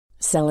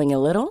Selling a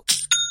little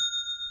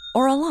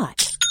or a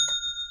lot?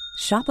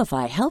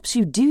 Shopify helps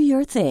you do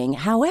your thing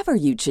however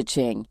you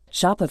cha-ching.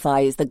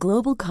 Shopify is the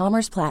global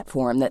commerce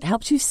platform that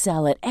helps you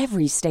sell at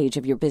every stage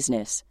of your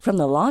business. From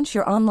the launch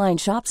your online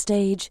shop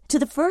stage to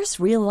the first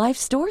real-life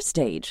store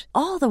stage,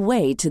 all the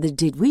way to the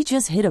did we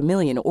just hit a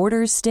million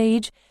orders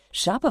stage.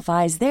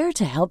 Shopify is there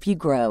to help you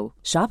grow.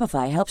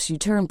 Shopify helps you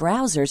turn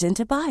browsers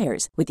into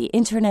buyers with the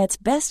internet's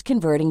best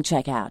converting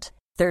checkout.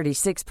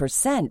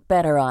 36%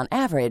 better on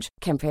average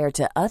compared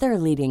to other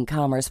leading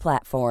commerce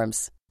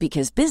platforms.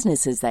 Because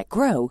businesses that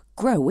grow,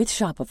 grow with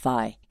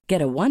Shopify.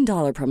 Get a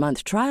 $1 per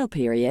month trial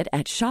period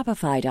at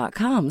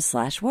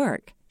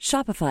shopify.com/work.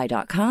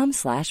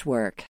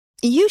 Shopify.com/work.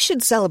 You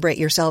should celebrate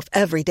yourself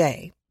every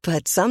day,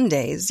 but some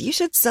days you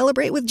should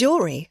celebrate with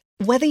jewelry.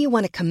 Whether you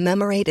want to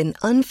commemorate an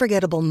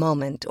unforgettable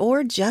moment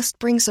or just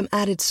bring some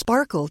added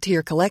sparkle to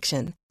your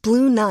collection,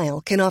 Blue Nile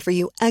can offer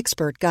you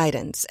expert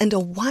guidance and a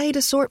wide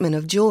assortment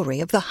of jewelry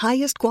of the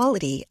highest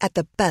quality at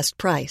the best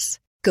price.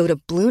 Go to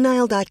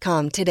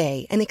BlueNile.com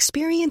today and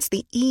experience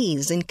the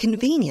ease and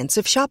convenience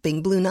of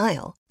shopping Blue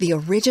Nile, the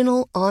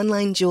original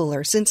online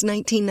jeweler since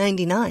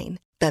 1999.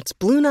 That's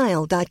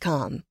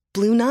BlueNile.com.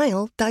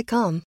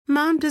 BlueNile.com.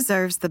 Mom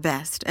deserves the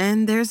best,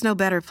 and there's no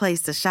better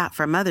place to shop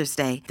for Mother's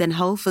Day than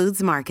Whole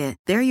Foods Market.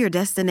 They're your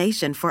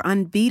destination for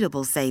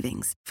unbeatable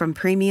savings, from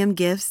premium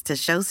gifts to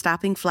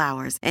show-stopping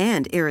flowers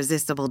and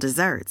irresistible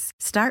desserts.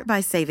 Start by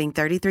saving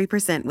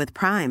 33% with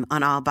Prime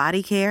on all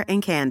body care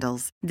and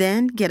candles.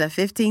 Then get a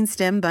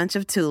 15-stem bunch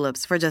of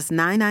tulips for just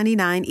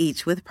 $9.99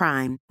 each with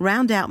Prime.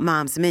 Round out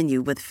Mom's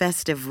menu with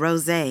festive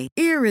rosé,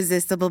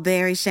 irresistible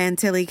berry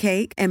chantilly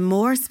cake, and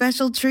more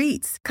special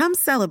treats. Come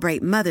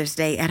celebrate Mother's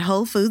Day at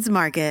Whole Foods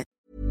Market.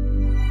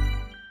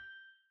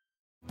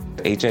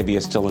 HIV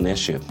is still an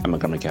issue in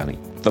Montgomery County.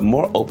 The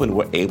more open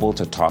we're able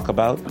to talk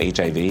about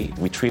HIV,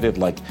 we treat it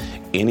like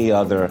any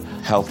other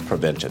health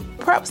prevention.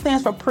 PrEP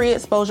stands for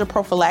pre-exposure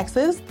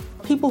prophylaxis.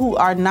 People who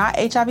are not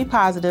HIV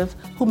positive,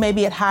 who may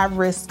be at high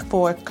risk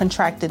for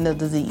contracting the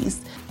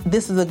disease.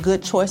 This is a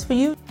good choice for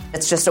you.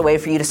 It's just a way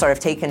for you to sort of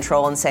take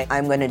control and say,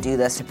 I'm going to do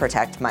this to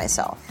protect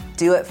myself.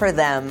 Do it for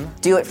them.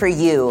 Do it for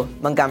you,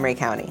 Montgomery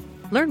County.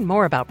 Learn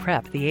more about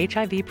PrEP, the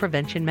HIV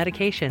prevention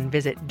medication.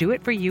 Visit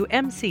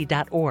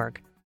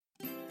doitforyoumc.org.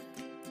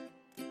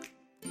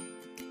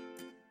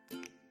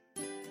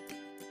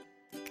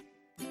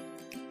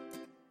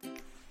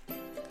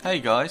 Hey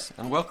guys,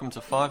 and welcome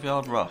to 5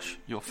 Yard Rush,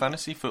 your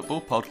fantasy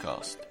football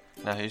podcast.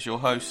 Now here's your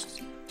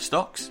hosts,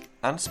 Stocks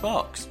and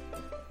Sparks.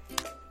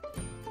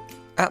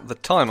 At the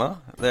timer,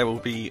 there will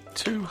be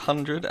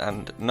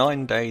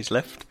 209 days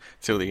left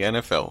till the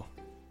NFL.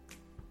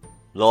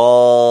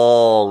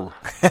 Long.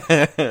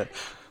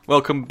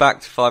 Welcome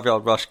back to 5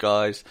 Yard Rush,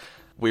 guys.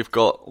 We've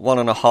got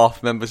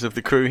 1.5 members of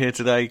the crew here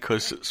today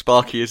because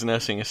Sparky is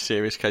nursing a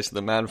serious case of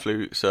the man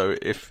flu. So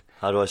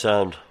how do I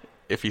sound?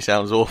 If he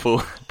sounds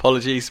awful,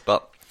 apologies.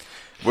 But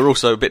we're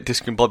also a bit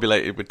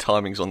discombobulated with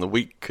timings on the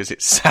week because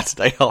it's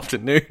Saturday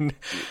afternoon.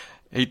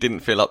 He didn't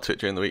feel up to it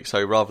during the week,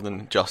 so rather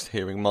than just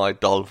hearing my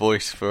dull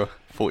voice for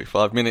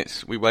 45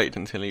 minutes, we waited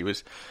until he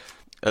was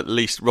at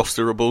least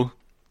rosterable.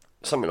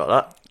 Something like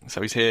that. So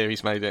he's here,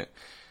 he's made it.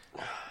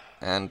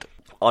 And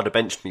I'd have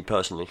benched me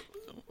personally.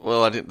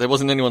 Well, there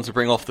wasn't anyone to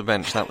bring off the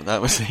bench.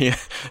 That was the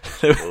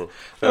that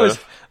was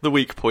the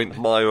weak point.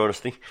 My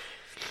honesty.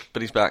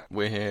 But he's back.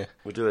 We're here.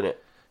 We're doing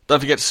it. Don't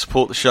forget to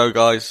support the show,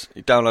 guys.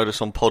 You download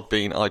us on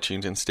Podbean,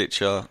 iTunes and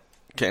Stitcher.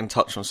 Get in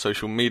touch on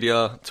social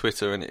media,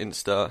 Twitter and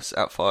Insta. It's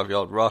at 5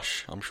 Yard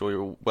Rush. I'm sure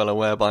you're well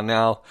aware by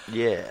now.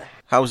 Yeah.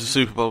 How was the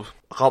Super Bowl?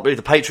 I can't believe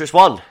the Patriots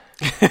won.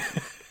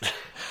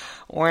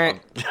 What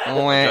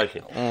a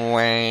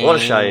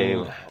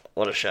shame.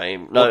 What a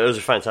shame. No, it was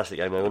a fantastic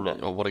game though, wasn't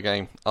it? Oh, what a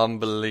game.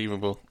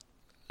 Unbelievable.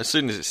 As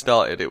soon as it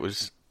started,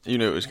 you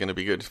knew it was going to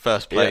be good.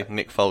 First play, yeah.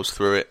 Nick Foles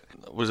threw it.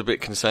 Was a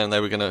bit concerned they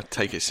were going to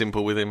take it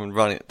simple with him and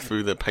run it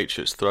through the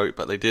Patriots' throat,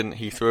 but they didn't.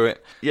 He threw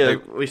it. Yeah,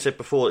 we said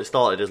before it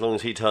started, as long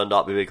as he turned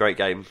up, it would be a great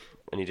game,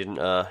 and he didn't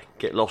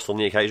get lost on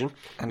the occasion.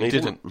 And he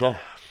didn't. No.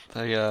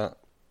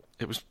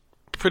 It was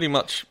pretty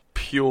much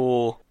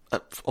pure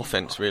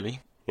offense,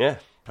 really. Yeah,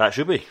 that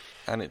should be.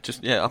 And it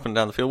just, up and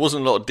down the field.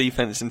 Wasn't a lot of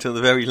defense until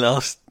the very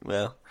last,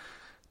 play of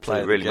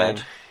really the game.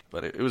 Bad.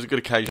 But it was a good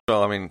occasion.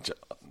 I mean,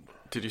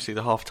 did you see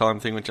the half-time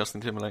thing with Justin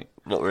Timberlake?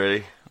 Not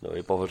really. Not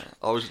really bothered.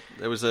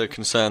 There was a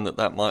concern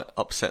that might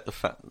upset the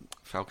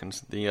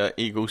Falcons, the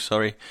Eagles,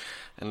 sorry,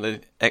 and the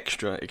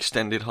extra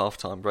extended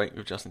half-time break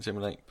with Justin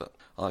Timberlake. But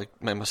I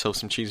made myself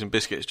some cheese and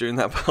biscuits during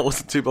that, but I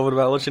wasn't too bothered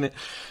about watching it.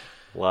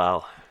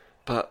 Wow.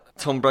 But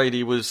Tom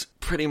Brady was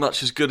pretty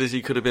much as good as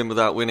he could have been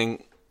without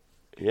winning.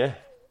 Yeah.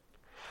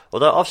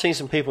 Although I've seen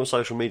some people on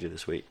social media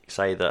this week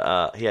say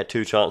that he had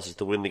 2 chances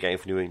to win the game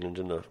for New England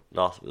in the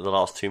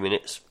last 2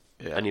 minutes,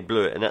 and he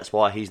blew it, and that's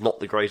why he's not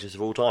the greatest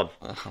of all time.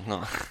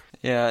 No.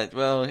 Yeah,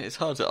 well, it's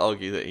hard to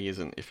argue that he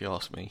isn't, if you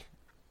ask me.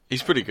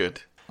 He's pretty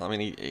good. I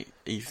mean,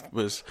 he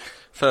was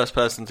first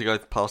person to go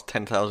past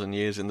 10,000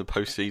 years in the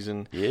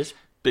postseason. Years?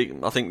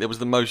 I think there was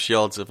the most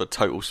yards of a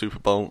total Super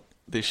Bowl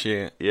this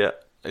year. Yeah.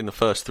 In the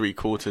first 3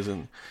 quarters,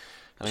 and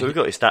So we've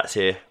got his stats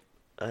here.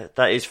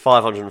 That is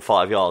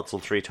 505 yards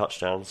and 3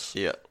 touchdowns.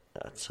 Yeah.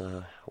 That's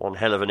one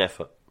hell of an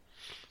effort.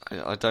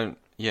 I don't...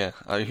 Yeah,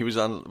 he was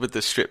on with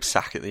the strip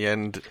sack at the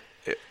end.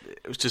 It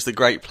was just a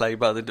great play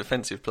by the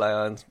defensive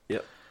player. And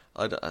yep.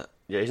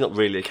 He's not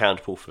really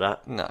accountable for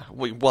that. No,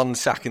 one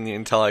sack in the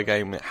entire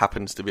game. It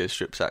happens to be a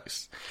strip sack.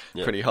 It's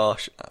pretty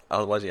harsh.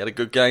 Otherwise, he had a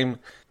good game.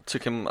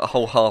 Took him a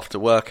whole half to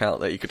work out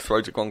that he could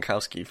throw to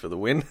Gronkowski for the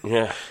win.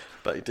 Yeah.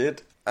 But he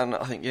did. And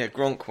I think,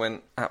 Gronk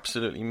went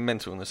absolutely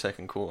mental in the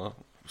second quarter.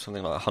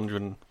 Something like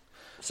 100...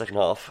 Second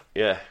half,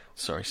 yeah.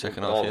 Sorry,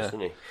 second half, yeah.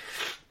 Didn't he?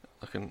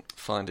 I can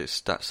find his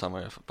stats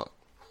somewhere, but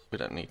we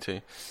don't need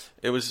to.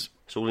 It's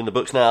all in the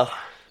books now.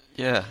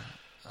 Yeah.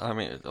 I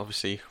mean,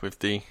 obviously, with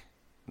the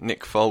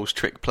Nick Foles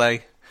trick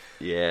play.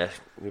 Yeah,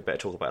 we better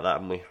talk about that,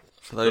 haven't we?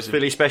 For those the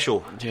Philly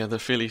special. Yeah, the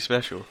Philly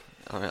special.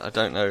 I mean, I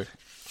don't know.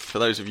 For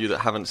those of you that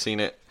haven't seen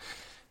it,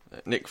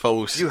 Nick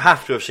Foles... You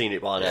have to have seen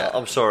it by now. Yeah.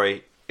 I'm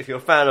sorry. If you're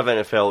a fan of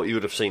NFL, you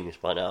would have seen this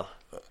by now.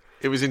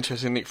 It was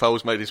interesting. Nick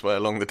Foles made his way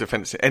along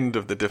the end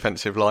of the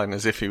defensive line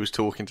as if he was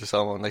talking to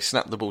someone. They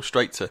snapped the ball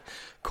straight to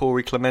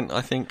Corey Clement,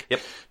 I think,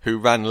 who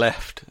ran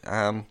left,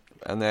 and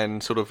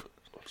then sort of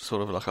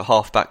like a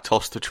half-back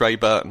toss to Trey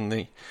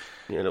Burton,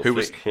 who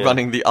was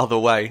running the other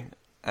way,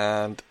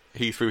 and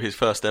he threw his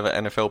first ever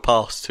NFL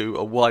pass to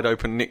a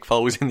wide-open Nick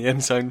Foles in the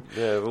end zone.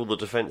 Yeah, with all the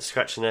defence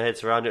scratching their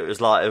heads around it.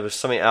 It was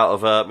something out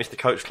of Mr.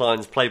 Coach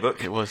Klein's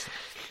playbook. It was.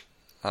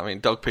 I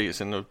mean, Doug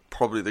Peterson,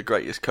 probably the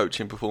greatest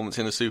coaching performance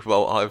in the Super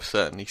Bowl I've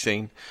certainly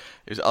seen.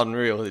 It was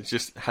unreal. It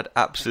just had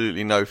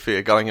absolutely no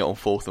fear going it on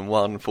 4th and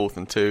 1, 4th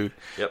and 2,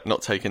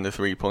 not taking the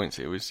 3 points.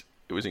 It was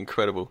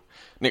incredible.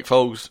 Nick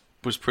Foles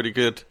was pretty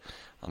good.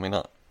 I mean,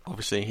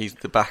 obviously he's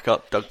the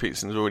backup. Doug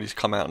Peterson's already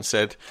come out and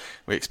said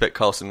we expect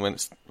Carson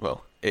Wentz.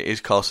 Well, it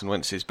is Carson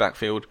Wentz's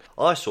backfield.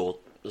 I saw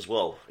as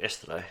well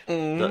yesterday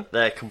that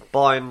their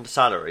combined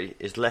salary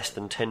is less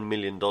than $10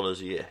 million a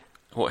year.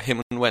 What,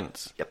 him and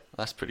Wentz? Yep.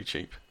 That's pretty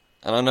cheap.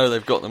 And I know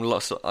they've got them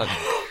lots of...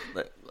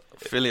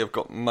 Philly have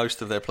got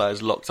most of their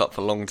players locked up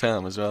for long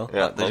term as well.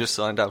 Yeah, they just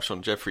signed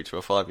Alshon Jeffrey to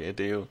a 5-year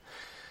deal.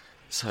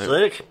 So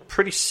they look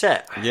pretty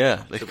set.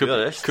 Yeah, they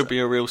could be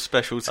a real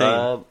special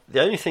team. The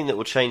only thing that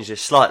will change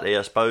this slightly,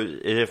 I suppose,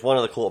 is if one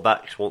of the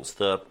quarterbacks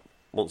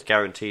wants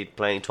guaranteed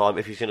playing time,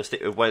 if he's going to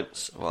stick with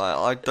Wentz.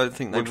 Well, I don't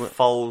think they would.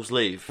 Foles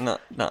leave? No.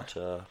 But,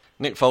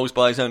 Nick Foles,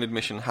 by his own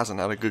admission, hasn't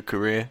had a good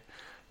career.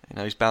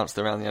 He's bounced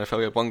around the NFL.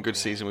 He had one good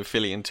season with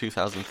Philly in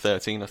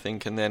 2013, I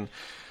think, and then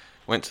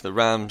went to the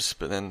Rams,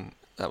 but then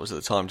that was at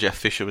the time Jeff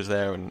Fisher was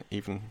there, and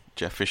even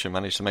Jeff Fisher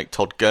managed to make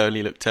Todd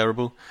Gurley look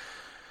terrible.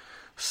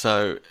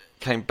 So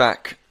came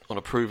back on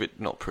a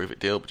not prove it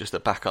deal, but just a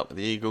backup at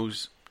the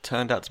Eagles.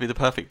 Turned out to be the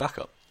perfect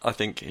backup. I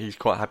think he's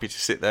quite happy to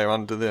sit there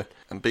and be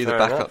the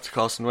backup to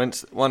Carson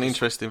Wentz. One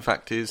interesting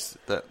fact is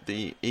that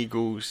the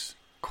Eagles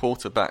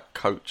quarterback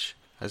coach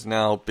has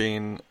now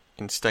been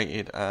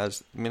instated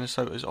as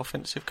Minnesota's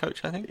offensive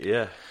coach, I think.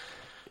 Yeah.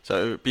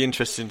 So it would be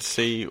interesting to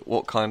see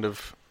what kind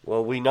of...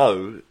 Well, we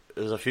know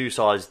there's a few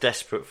sides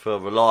desperate for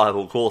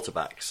reliable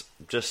quarterbacks.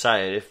 Just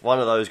saying, if one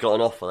of those got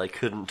an offer they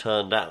couldn't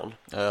turn down...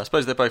 I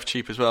suppose they're both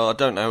cheap as well. I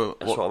don't know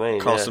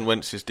what Carson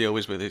Wentz's deal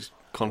is with his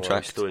contract. Well,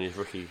 he's still in his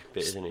rookie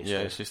bit, isn't he? Yeah,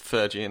 it's his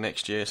 3rd year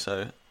next year,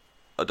 so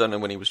I don't know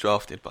when he was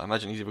drafted, but I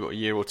imagine he's either got a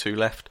year or 2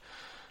 left.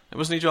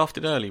 Wasn't he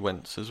drafted early,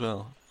 Wentz, as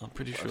well? I'm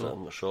pretty sure.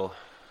 I'm not sure.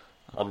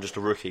 I'm just a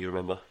rookie,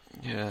 remember?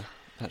 Yeah,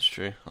 that's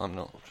true. I'm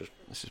not.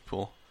 This is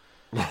poor.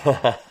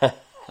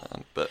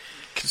 But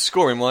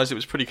scoring-wise, it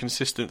was pretty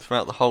consistent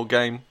throughout the whole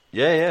game.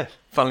 Yeah.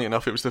 Funnily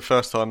enough, it was the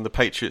first time the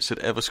Patriots had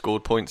ever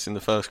scored points in the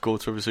first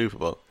quarter of a Super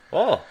Bowl.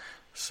 Oh.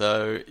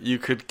 So you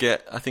could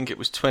get, I think it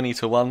was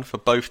 20-1 for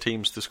both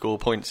teams to score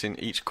points in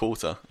each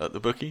quarter at the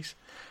bookies,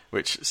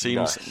 which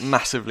seems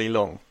massively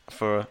long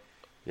for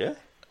a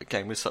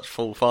game with such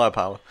full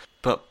firepower.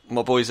 But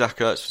my boy Zach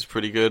Ertz was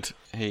pretty good.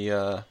 He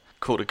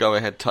caught a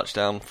go-ahead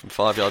touchdown from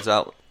 5 yards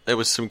out. There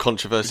was some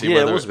controversy.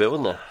 Yeah, it was a bit,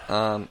 wasn't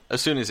there?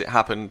 As soon as it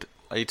happened,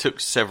 he took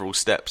several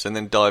steps and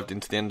then dived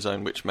into the end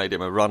zone, which made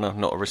him a runner,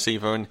 not a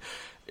receiver. And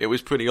it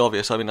was pretty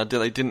obvious. I mean,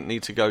 they didn't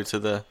need to go to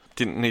the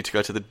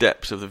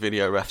depths of the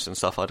video refs and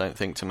stuff, I don't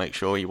think, to make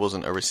sure he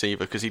wasn't a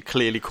receiver, because he'd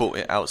clearly caught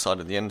it outside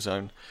of the end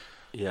zone.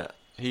 Yeah,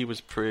 he was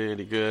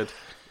pretty good.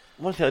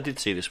 One thing I did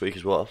see this week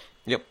as well.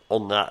 Yep.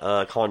 On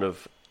that kind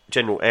of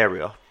general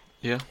area.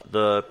 Yeah.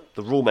 The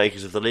rule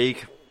makers of the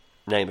league,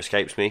 name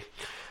escapes me,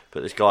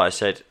 but this guy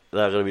said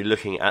they're going to be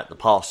looking at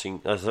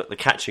the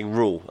catching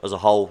rule as a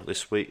whole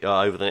this week,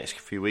 over the next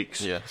few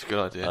weeks. Yeah, it's a good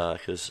idea.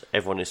 Because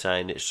everyone is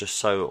saying it's just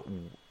so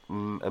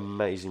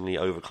amazingly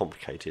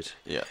overcomplicated.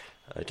 Yeah.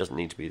 It doesn't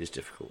need to be this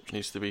difficult. It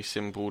needs to be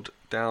symboled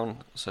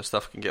down so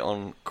stuff can get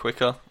on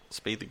quicker,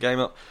 speed the game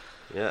up.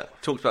 Yeah.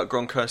 Talked about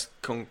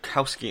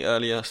Gronkowski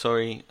earlier,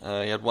 sorry.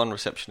 He had 1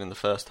 reception in the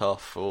first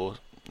half for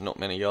not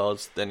many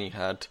yards. Then he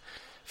had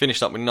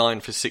finished up with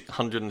 9 for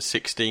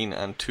 116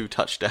 and 2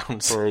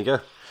 touchdowns. There you go.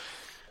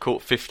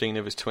 Caught 15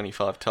 of his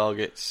 25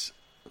 targets.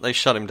 They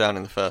shut him down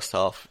in the first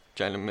half.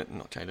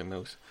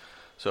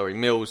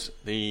 Mills,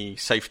 the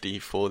safety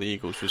for the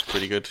Eagles, was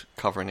pretty good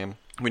covering him.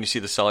 when you see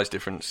the size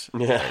difference.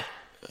 Yeah.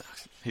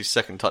 His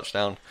second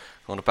touchdown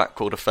on a back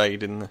quarter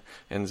fade in the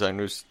end zone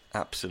was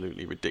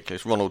absolutely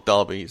ridiculous. Ronald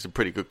Darby is a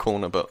pretty good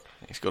corner, but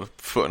he's got a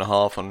foot and a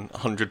half and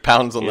 100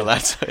 pounds on the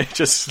lad, so it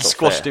just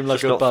squashed him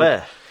like a bug.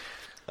 Fair.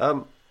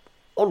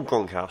 On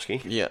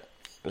Gronkowski, Yeah.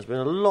 there's been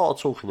a lot of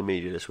talk in the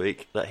media this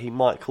week that he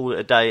might call it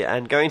a day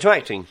and go into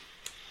acting.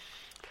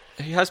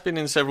 He has been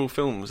in several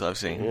films I've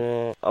seen.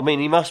 Yeah. I mean,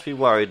 he must be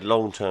worried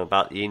long term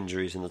about the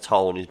injuries and the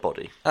toll on his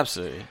body.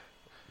 Absolutely.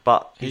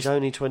 But he's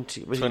only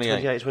 20, was 28. he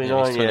 28, 29?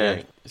 Yeah, he's 28.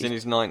 Yeah. He's in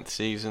his 9th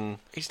season.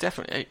 He's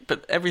definitely...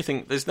 But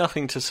everything... There's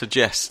nothing to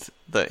suggest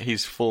that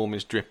his form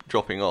is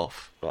dropping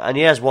off. And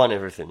he has won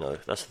everything, though.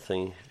 That's the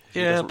thing. He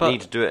Yeah, doesn't but...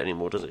 need to do it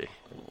anymore, does he?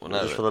 Well,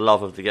 no, just for the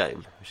love of the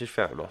game, which is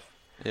fair enough.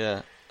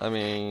 Yeah. I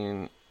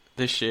mean,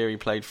 this year he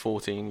played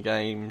 14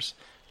 games.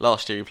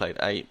 Last year he played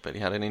 8, but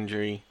he had an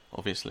injury,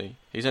 obviously.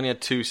 He's only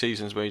had 2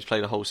 seasons where he's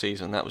played a whole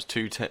season. That was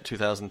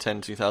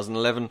 2010,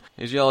 2011.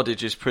 His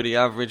yardage is pretty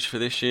average for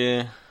this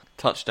year.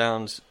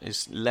 Touchdowns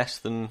is less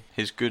than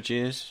his good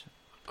years.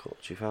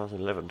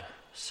 2011,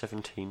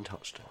 17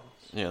 touchdowns.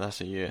 Yeah, that's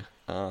a year.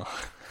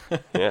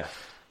 Yeah,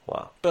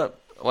 wow. But,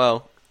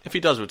 well, if he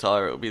does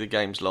retire, it'll be the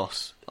game's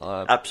loss.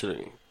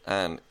 Absolutely.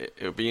 And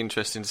it'll be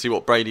interesting to see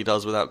what Brady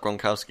does without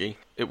Gronkowski.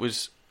 It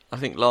was, I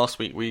think last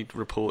week we didn't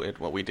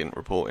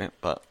report it,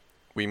 but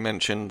we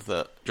mentioned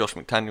that Josh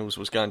McDaniels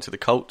was going to the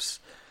Colts.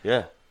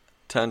 Yeah.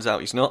 Turns out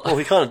he's not. Well,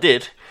 he kind of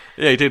did.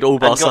 Yeah, he did all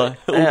bar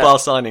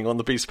signing on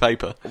the piece of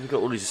paper. And we've got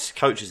all these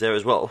coaches there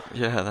as well.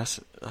 Yeah, that's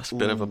a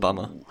bit of a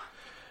bummer.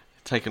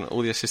 Taken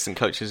all the assistant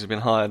coaches have been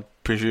hired,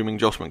 presuming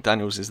Josh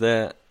McDaniels is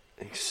there.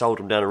 He sold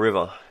them down a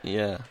river.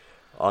 Yeah.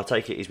 I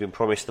take it he's been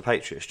promised the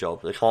Patriots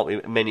job. There can't be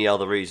many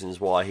other reasons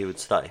why he would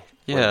stay.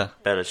 Yeah.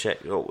 Belichick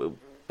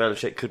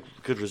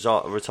could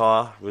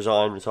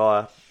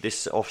retire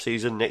this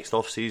off-season, next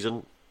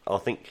off-season. I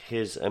think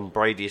his and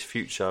Brady's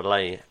future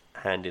lay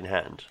hand in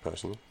hand,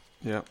 personally.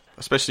 Yeah,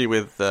 especially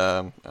with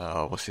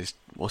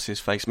what's his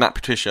face, Matt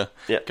Patricia,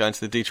 going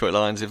to the Detroit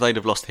Lions. If they'd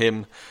have lost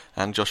him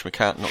and Josh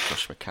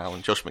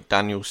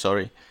McDaniels,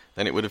 sorry,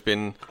 then it would have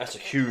been that's a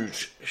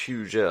huge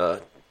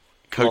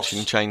coaching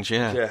loss. change.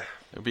 Yeah, yeah.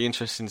 It'll be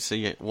interesting to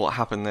see what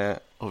happened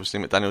there. Obviously,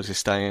 McDaniels is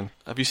staying.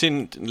 Have you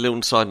seen a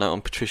little side note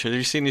on Patricia? Have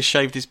you seen he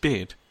shaved his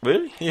beard?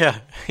 Really?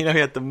 Yeah, he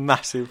had the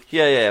massive.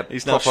 Yeah.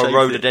 He's now proper shaved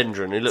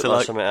rhododendron. He looked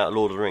like something out of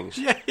Lord of the Rings.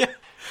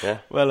 Yeah.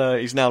 Well,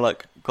 he's now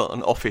got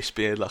an office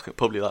beard,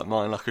 probably like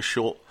mine, like a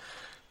short,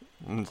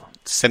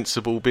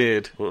 sensible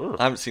beard. Ooh.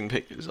 I haven't seen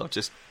pictures. I've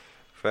just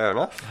fair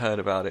enough heard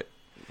about it.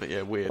 But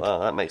yeah, weird.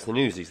 Well, that makes the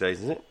news these days,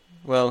 isn't it?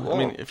 Well, I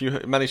mean, if you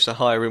manage to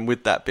hire him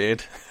with that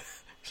beard,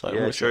 it's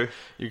like, true.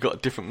 You've got a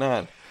different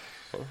man.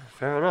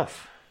 Fair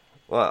enough.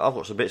 Well, I've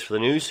got some bits for the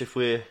news. If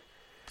we're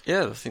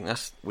I think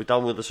we're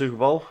done with the Super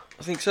Bowl.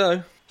 I think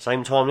so.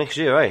 Same time next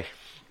year, eh?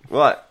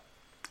 Right.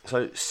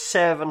 So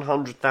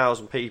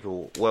 700,000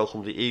 people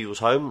welcomed the Eagles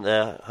home,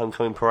 their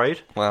homecoming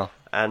parade. Wow.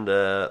 And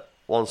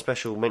one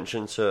special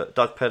mention to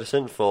Doug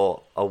Pedersen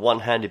for a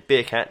one-handed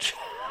beer catch.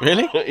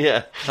 Really?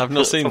 Yeah. I've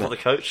not seen that. For the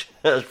coach.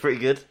 That was pretty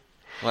good.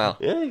 Wow.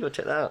 Yeah, you got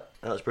to check that out.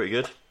 That was pretty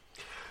good.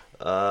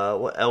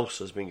 What else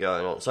has been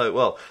going on? So,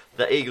 well,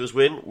 the Eagles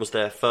win was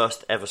their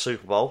first ever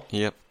Super Bowl.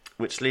 Yep.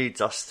 Which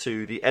leads us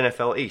to the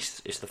NFL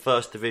East. It's the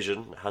first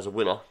division that has a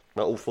winner.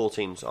 Not all 4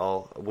 teams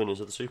are winners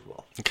of the Super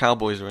Bowl. The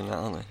Cowboys are in that,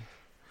 aren't they?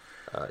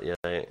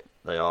 Yeah,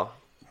 they are.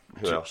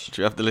 Who else?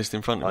 Do you have the list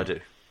in front of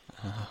you?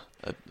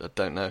 I do. I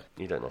don't know.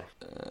 You don't know?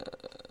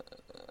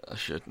 I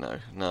should know.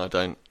 No, I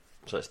don't.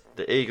 So it's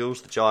the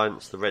Eagles, the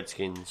Giants, the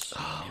Redskins.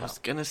 I was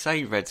going to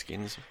say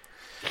Redskins.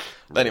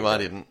 But anyway, I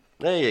didn't.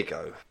 There you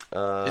go.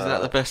 Isn't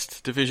that the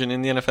best division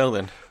in the NFL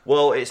then?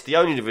 Well, it's the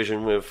only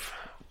division with...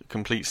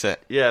 complete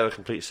set. Yeah, a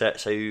complete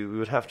set, so you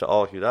would have to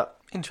argue that.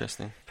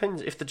 Interesting.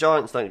 Depends if the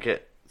Giants don't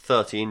get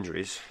 30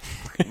 injuries,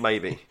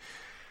 maybe.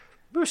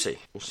 We'll see.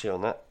 We'll see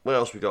on that. What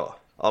else we got?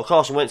 Oh,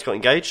 Carson Wentz got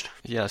engaged.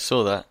 Yeah, I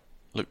saw that.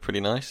 Looked pretty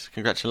nice.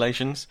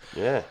 Congratulations.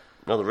 Yeah.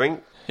 Another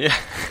ring. Yeah.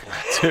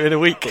 2 in a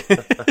week.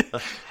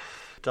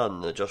 Done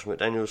the Josh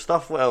McDaniels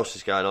stuff. What else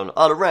is going on?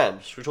 Oh, the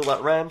Rams. Should we talk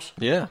about Rams?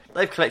 Yeah.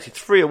 They've collected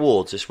 3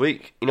 awards this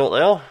week. You know what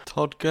they are?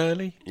 Todd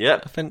Gurley.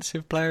 Yep.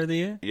 Offensive Player of the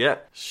Year.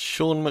 Yep.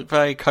 Sean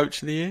McVay,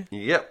 Coach of the Year.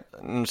 Yep.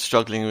 I'm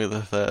struggling with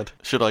a third.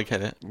 Should I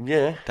get it?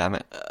 Yeah. Damn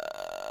it.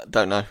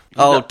 Don't know.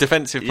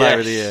 Defensive Player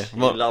of the Year.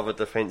 You love a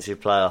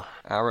defensive player.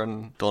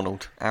 Aaron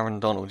Donald,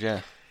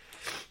 yeah.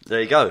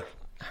 There you go.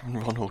 Aaron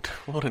Ronald.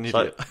 What an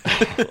idiot.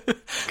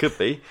 Could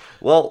be.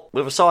 Well,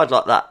 with a side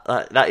like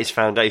that is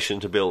foundation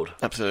to build.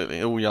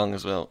 Absolutely. All young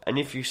as well. And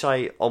if you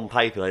say on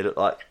paper they look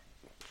like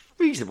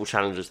reasonable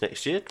challengers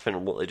next year,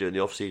 depending on what they do in the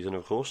off-season,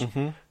 of course,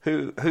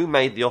 who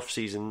made the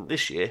off-season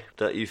this year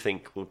that you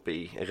think are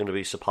going to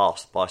be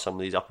surpassed by some of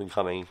these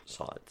up-and-coming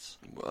sides?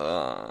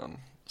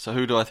 So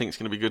who do I think is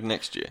going to be good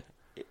next year?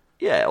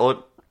 Yeah,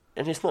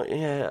 and it's not.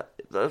 Yeah,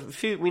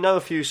 we know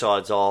a few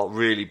sides are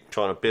really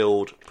trying to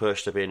build,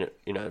 push to be,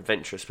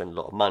 adventurous, spend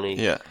a lot of money.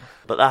 Yeah,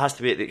 but that has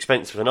to be at the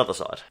expense of another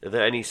side. Are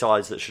there any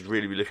sides that should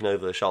really be looking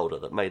over their shoulder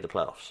that made the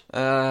playoffs?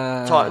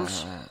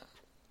 Titans.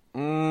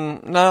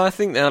 No, I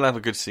think they'll have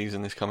a good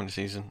season this coming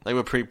season. They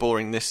were pretty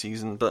boring this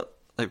season, but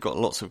they've got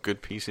lots of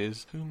good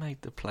pieces. Who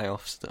made the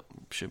playoffs that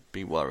should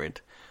be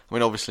worried? I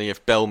mean, obviously,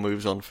 if Bell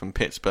moves on from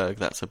Pittsburgh,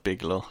 that's a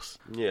big loss.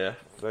 Yeah,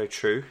 very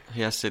true.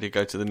 He has said he'd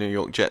go to the New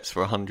York Jets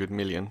for $100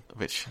 million,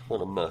 which...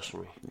 What a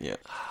mercenary. Yeah.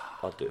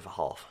 I'd do it for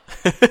half.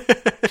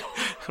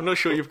 I'm not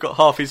sure you've got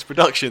half his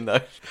production,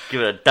 though.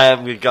 Give it a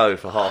damn good go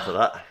for half of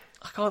that.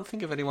 I can't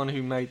think of anyone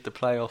who made the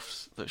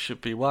playoffs that should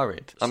be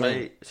worried.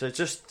 So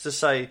just to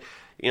say,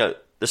 the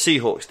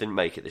Seahawks didn't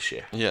make it this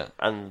year. Yeah.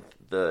 And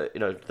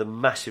the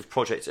massive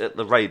project at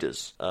the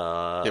Raiders.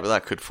 Yeah, but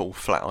that could fall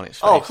flat on its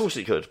face. Oh, of course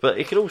it could. But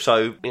it could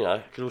also,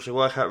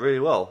 work out really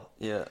well.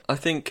 Yeah, I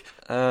think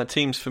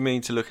teams for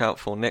me to look out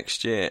for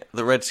next year,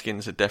 the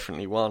Redskins are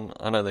definitely one.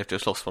 I know they've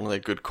just lost one of their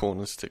good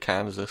corners to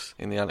Kansas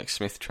in the Alex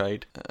Smith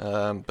trade,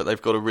 but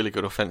they've got a really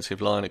good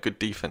offensive line, a good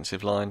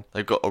defensive line.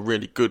 They've got a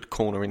really good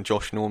corner in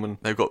Josh Norman.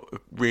 They've got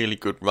really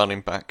good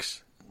running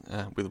backs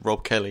with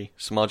Rob Kelly,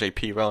 Samaje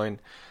Perine,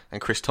 and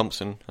Chris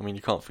Thompson. I mean,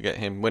 you can't forget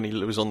him. When he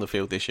was on the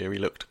field this year, he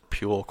looked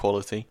pure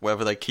quality.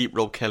 Whether they keep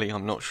Rob Kelly,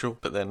 I'm not sure,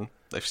 but then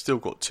they've still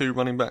got 2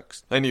 running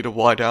backs. They need a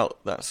wide out,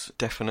 that's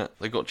definite.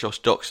 They've got Josh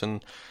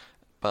Doxson,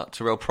 but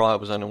Terrell Pryor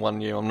was only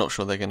 1 year. I'm not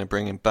sure they're going to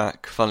bring him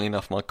back. Funnily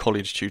enough, my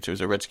college tutor is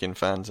a Redskin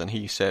fan, and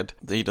he said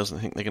that he doesn't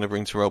think they're going to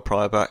bring Terrell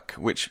Pryor back,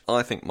 which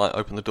I think might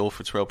open the door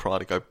for Terrell Pryor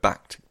to go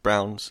back to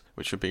Browns,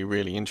 which would be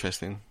really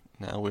interesting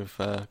now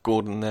with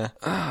Gordon there.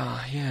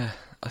 Yeah.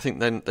 I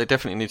think then they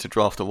definitely need to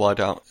draft a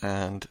wideout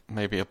and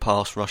maybe a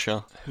pass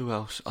rusher. Who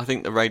else? I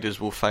think the Raiders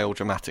will fail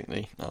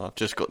dramatically. I've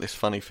just got this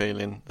funny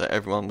feeling that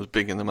everyone was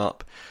bigging them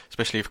up,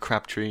 especially if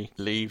Crabtree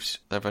leaves.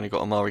 They've only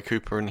got Amari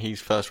Cooper and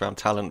he's first-round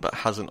talent, but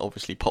hasn't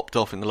obviously popped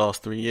off in the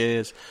last 3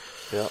 years.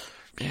 Yeah.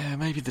 Yeah,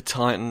 maybe the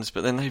Titans,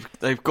 but then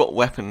they've got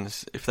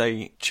weapons. If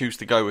they choose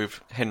to go with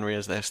Henry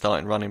as their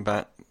starting running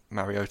back,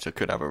 Mariota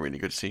could have a really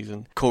good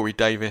season. Corey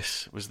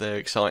Davis was their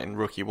exciting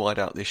rookie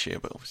wideout this year,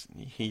 but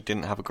obviously he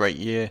didn't have a great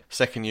year.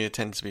 Second year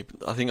tends to be...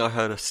 I think I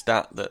heard a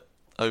stat that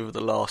over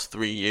the last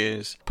 3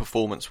 years,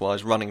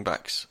 performance-wise, running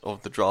backs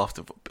of the draft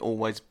have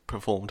always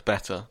performed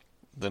better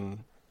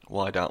than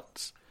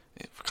wideouts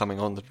coming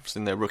on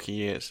in their rookie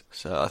years.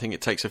 So I think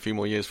it takes a few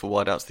more years for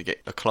wideouts to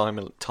get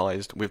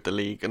acclimatised with the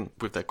league and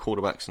with their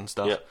quarterbacks and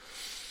stuff. Yeah.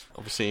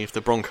 Obviously, if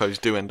the Broncos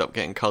do end up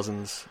getting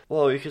Cousins...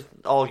 Well, you could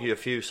argue a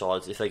few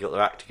sides if they got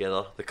their act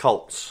together. The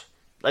Colts,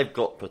 they've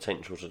got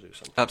potential to do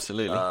something.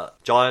 Absolutely.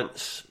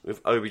 Giants,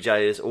 with OBJ,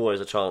 is always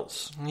a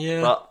chance.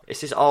 Yeah. But it's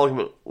this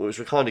argument, which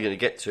we're kind of going to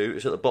get to.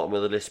 It's at the bottom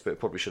of the list, but it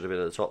probably should have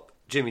been at the top.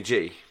 Jimmy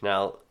G.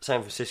 Now,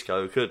 San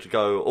Francisco could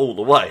go all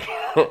the way.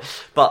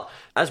 But,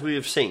 as we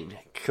have seen,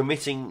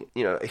 committing,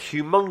 a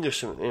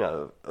humongous,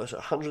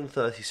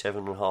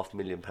 £137.5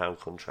 million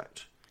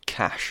contract.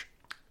 Cash.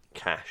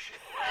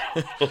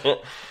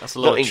 That's a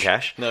lot. Not in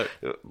cash. No.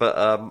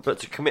 But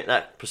to commit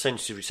that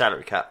percentage of your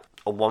salary cap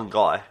on one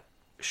guy,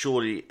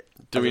 surely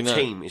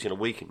team is going to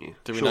weaken you.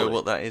 Do we know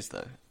what that is,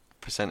 though?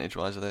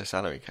 Percentage-wise of their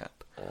salary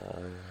cap?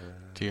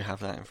 Do you have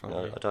that in front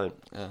of you? No, I don't.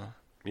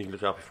 You can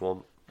look it up if you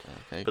want.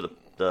 Okay.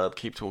 But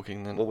keep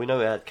talking then. Well, we know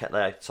they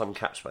had some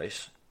cap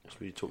space.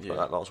 We talked about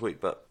that last week,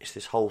 but it's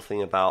this whole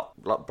thing about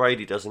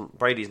Brady's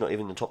not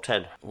even in the top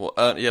 10. Well,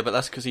 yeah, but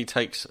that's because he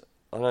takes...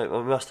 I know,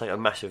 I must take a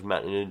massive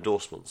amount in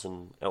endorsements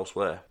and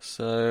elsewhere.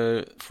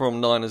 So,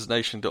 from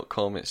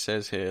NinersNation.com, it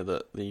says here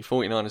that the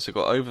 49ers have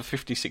got over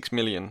 $56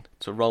 million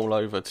to roll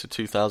over to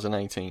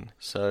 2018.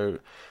 So,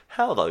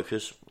 how though?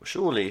 Because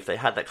surely if they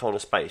had that kind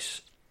of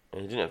space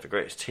and they didn't have the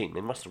greatest team,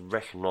 they must have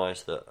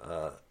recognised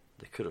that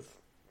they could have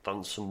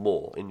done some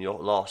more in the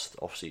last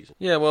off-season.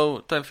 Yeah,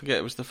 well, don't forget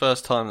it was the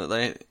first time that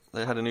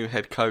they had a new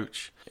head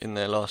coach in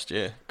there last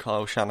year.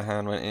 Kyle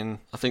Shanahan went in.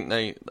 I think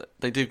they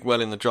did well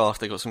in the draft.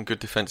 They got some good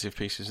defensive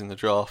pieces in the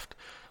draft.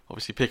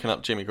 Obviously, picking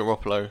up Jimmy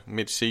Garoppolo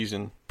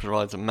mid-season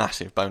provides a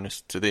massive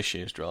bonus to this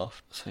year's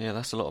draft. So yeah,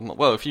 that's a lot of money.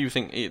 Well, if you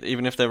think,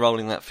 even if they're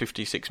rolling that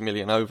 $56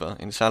 million over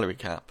in salary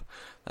cap,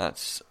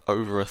 that's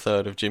over a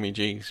third of Jimmy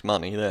G's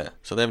money there.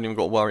 So they haven't even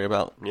got to worry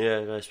about...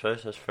 Yeah, I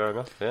suppose that's fair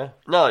enough, yeah.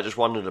 No, I just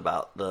wondered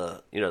about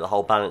the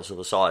whole balance of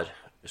the side.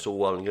 It's all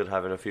well and good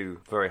having a few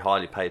very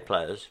highly paid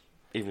players,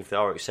 even if they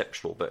are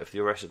exceptional, but if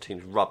the rest of the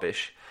team's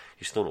rubbish,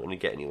 you're still not going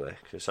to get anywhere,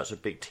 because it's such a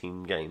big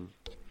team game.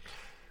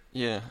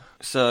 Yeah,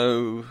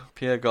 so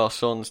Pierre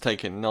Garçon's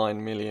taking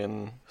 $9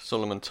 million,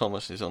 Solomon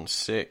Thomas is on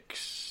 $6 million,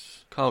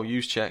 Kyle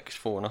Juszczyk's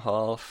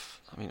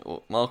 $4.5 million. I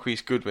mean,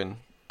 Marquise Goodwin,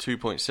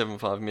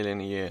 $2.75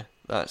 million a year.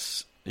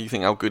 You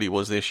think how good he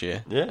was this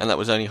year? Yeah. And that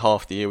was only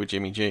half the year with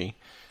Jimmy G.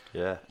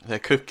 Yeah. Their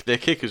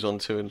kicker's on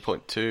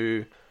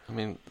 2.2. I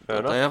mean,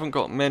 they haven't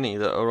got many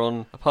that are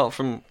on, apart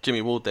from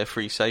Jimmy Ward, their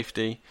free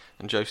safety,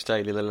 and Joe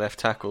Staley, the left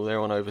tackle, they're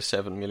on over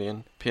 $7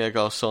 million. Pierre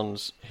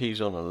Garçon's,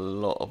 he's on a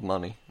lot of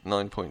money,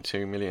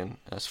 $9.2 million.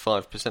 That's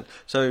 5%.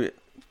 So,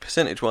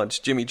 percentage-wise,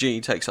 Jimmy G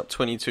takes up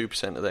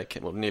 22% of their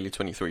cap, well, nearly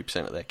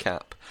 23% of their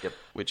cap,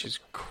 which is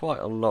quite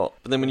a lot.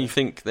 But then when you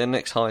think their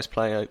next highest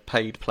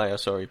paid player,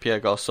 Pierre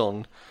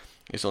Garçon,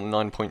 is on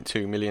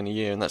 $9.2 million a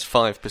year, and that's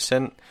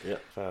 5%. Yeah,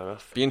 fair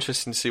enough. Be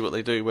interesting to see what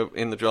they do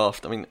in the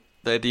draft. I mean,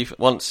 their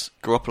once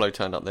Garoppolo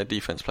turned up, their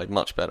defense played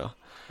much better.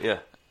 Yeah.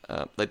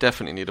 They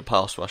definitely need a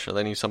pass rusher.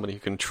 They need somebody who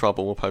can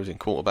trouble opposing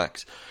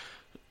quarterbacks.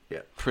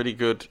 Yeah. Pretty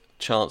good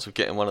chance of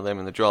getting one of them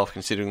in the draft,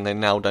 considering they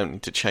now don't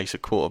need to chase a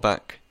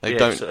quarterback. They Yeah,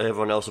 don't. so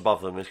everyone else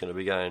above them is going to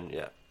be going,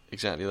 yeah.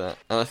 Exactly that.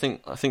 And I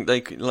think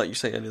they could, like you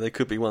say earlier, they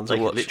could be ones They to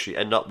could watch. literally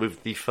end up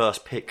with the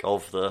first pick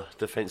of the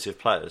defensive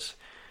players.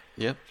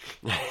 Yeah.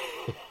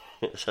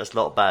 So that's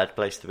not a bad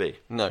place to be.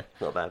 No.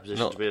 Not a bad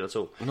position to be in at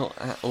all. Not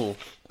at all.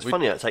 It's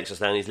funny how it takes us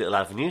down these little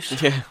avenues.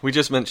 Yeah, we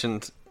just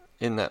mentioned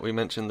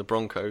the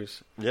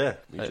Broncos. Yeah,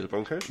 the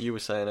Broncos. You were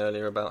saying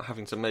earlier about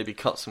having to maybe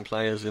cut some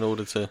players in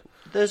order to...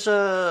 There's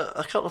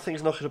a couple of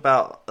things knocking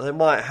about. They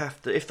might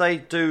have to, if they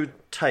do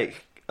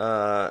take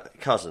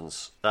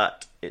Cousins,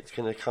 that it's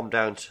going to come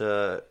down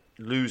to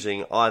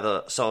losing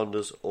either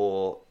Sanders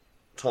or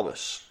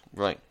Thomas.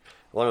 Right.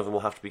 One of them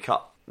will have to be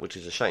cut, which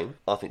is a shame.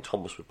 I think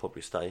Thomas would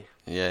probably stay.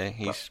 Yeah,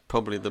 he's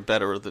probably the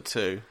better of the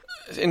two.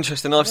 It's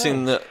interesting. I've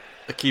seen that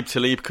Aqib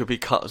Talib could be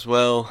cut as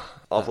well.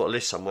 I've got a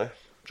list somewhere.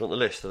 Do you want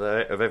the list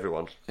of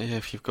everyone? Yeah,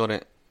 if you've got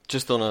it.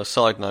 Just on a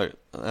side note,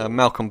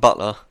 Malcolm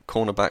Butler,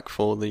 cornerback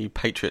for the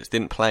Patriots,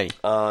 didn't play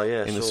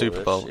in the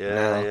Super Bowl.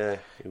 Yeah.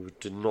 He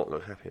did not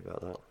look happy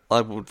about that.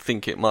 I would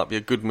think it might be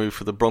a good move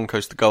for the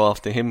Broncos to go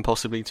after him,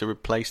 possibly to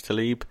replace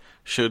Talib,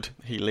 should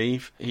he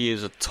leave. He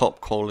is a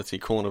top quality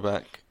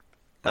cornerback.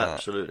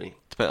 Absolutely.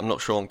 But I'm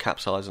not sure on cap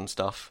size and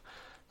stuff.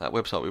 That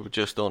website we were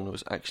just on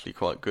was actually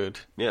quite good.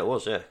 Yeah, it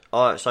was, yeah.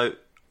 Alright, so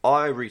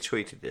I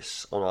retweeted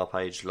this on our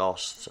page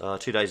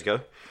 2 days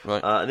ago.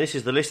 Right. And this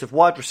is the list of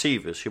wide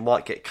receivers who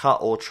might get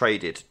cut or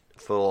traded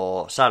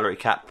for salary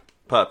cap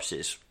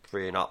purposes,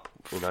 freeing up,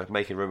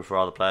 making room for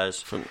other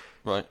players.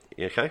 Right.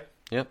 You okay?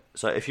 Yep.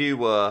 So if you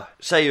were,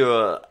 say you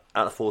were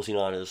at the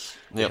 49ers,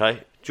 Yep.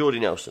 okay? Jordy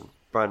Nelson,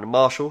 Brandon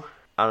Marshall,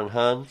 Alan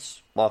Hearns,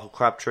 Michael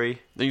Crabtree.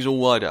 These are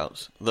all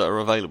wideouts that are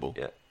available.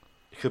 Yeah.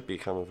 Could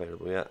become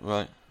available, yeah.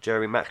 Right.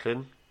 Jerry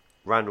Macklin,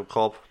 Randall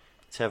Cobb,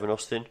 Tevin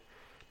Austin,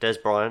 Des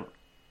Bryant,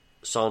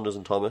 Sanders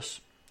and Thomas,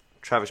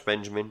 Travis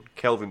Benjamin,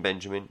 Kelvin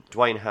Benjamin,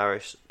 Dwayne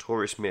Harris,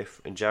 Torrey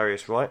Smith, and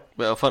Jarius Wright.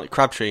 Well,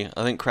 Crabtree,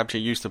 I think Crabtree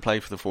used to play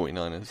for the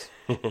 49ers.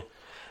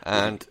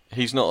 And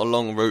he's not a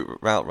long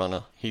route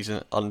runner. He's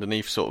an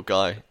underneath sort of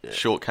guy,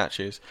 short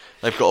catches.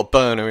 They've got a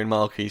burner in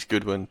Marquise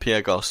Goodwin.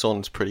 Pierre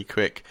Garçon's pretty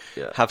quick.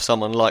 Yeah. Have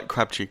someone like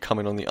Crabtree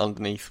coming on the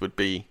underneath would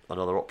be...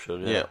 Another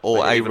option, Yeah,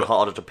 or even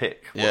harder to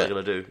pick what they're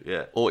going to do,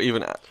 yeah. Or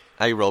even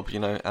A-Rob,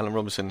 Allen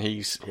Robinson,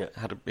 he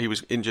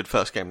was injured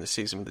first game of the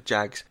season with the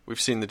Jags. We've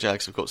seen the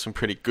Jags have got some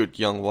pretty good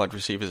young wide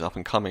receivers up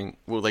and coming.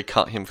 Will they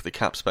cut him for the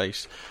cap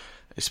space?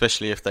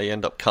 Especially if they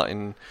end up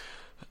cutting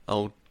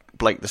old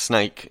Blake the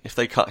Snake. If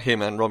they cut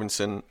him and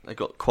Robinson, they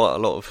got quite a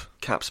lot of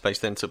cap space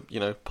then to,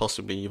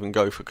 possibly even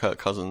go for Kirk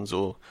Cousins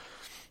or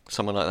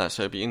someone like that.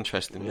 So it'd be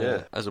interesting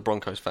as a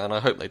Broncos fan. I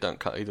hope they don't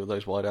cut either of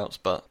those wideouts,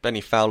 but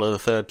Benny Fowler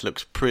III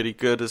looks pretty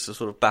good as a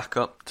sort of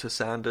backup to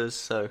Sanders,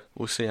 so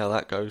we'll see how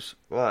that goes.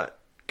 Right.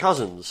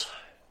 Cousins.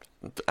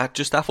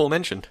 Just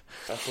aforementioned.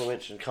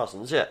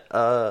 Cousins, yeah.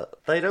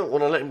 They don't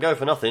want to let him go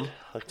for nothing.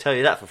 I can tell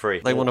you that for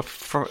free. They want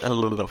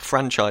to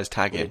franchise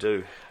tag him. They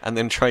do. And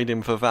then trade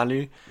him for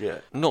value. Yeah.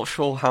 Not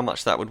sure how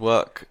much that would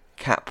work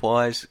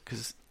cap-wise,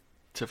 because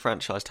to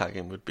franchise tag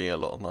him would be a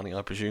lot of money,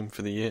 I presume,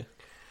 for the year.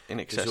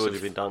 In excess It's already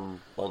of... been done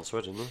once,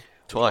 hasn't it?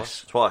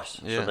 Twice.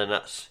 Yeah. So then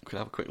that's... We could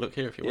have a quick look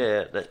here if you want.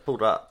 Yeah, let's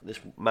pull up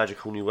this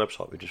magical new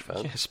website we just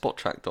found. Yeah,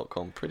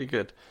 spottrack.com. Pretty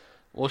good.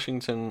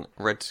 Washington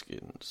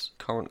Redskins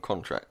current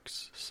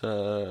contracts.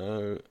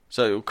 So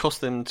it'll cost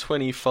them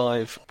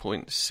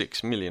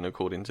 $25.6 million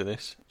according to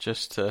this,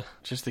 just to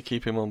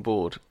keep him on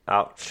board.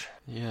 Ouch.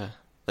 Yeah,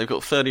 they've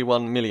got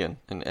 $31 million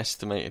in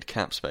estimated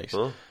cap space.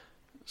 Huh?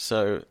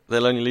 So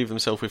they'll only leave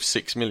themselves with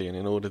 $6 million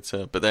in order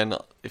to. But then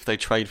if they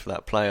trade for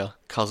that player,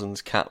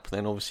 Cousins' cap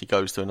then obviously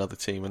goes to another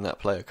team and that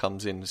player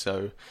comes in.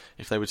 So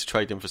if they were to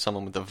trade him for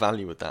someone with the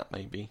value of that,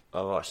 maybe.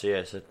 Oh right,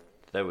 so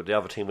the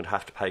other team would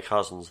have to pay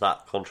Cousins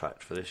that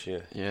contract for this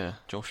year. Yeah,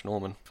 Josh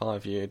Norman,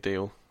 5-year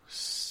deal,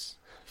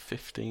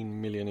 $15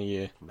 million a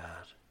year.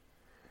 Mad.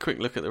 Quick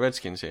look at the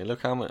Redskins here.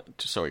 Look how much.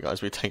 Sorry,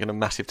 guys, we're taking a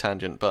massive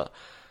tangent, but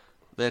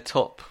they're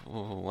top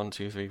 1,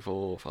 2, 3,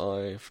 4,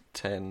 5,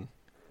 10.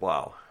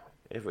 Wow,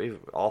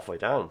 even halfway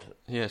down.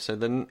 Yeah, so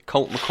then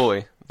Colt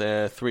McCoy,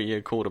 their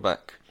 3-year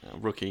quarterback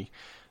rookie,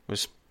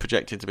 was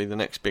projected to be the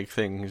next big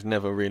thing. He's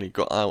never really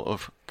got out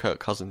of Kirk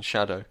Cousins'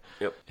 shadow.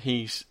 Yep.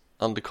 He's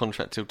under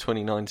contract till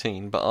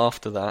 2019, but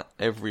after that,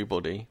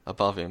 everybody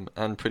above him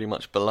and pretty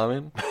much below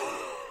him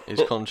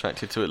is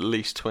contracted to at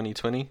least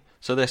 2020.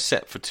 So they're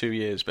set for 2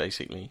 years,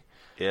 basically.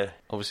 Yeah.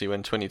 Obviously,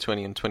 when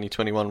 2020 and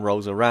 2021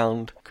 rolls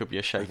around, could be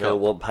a shake-up. They'll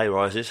want pay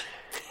rises.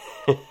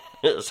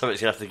 Something's going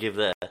to have to give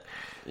there.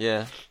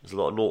 Yeah. There's a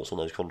lot of noughts on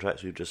those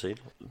contracts we've just seen.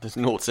 There's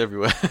noughts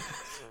everywhere.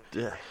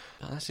 Yeah.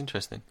 Oh, that's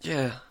interesting.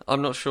 Yeah,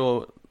 I'm not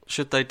sure.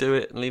 Should they do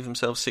it and leave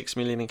themselves $6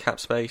 million in cap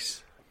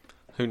space?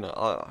 Who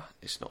knows?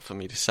 It's not for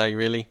me to say,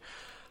 really.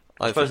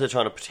 I suppose they're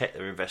trying to protect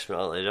their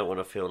investment, aren't they? They don't want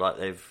to feel like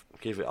they've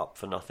given it up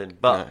for nothing.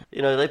 But,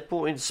 they've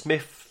brought in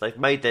Smith. They've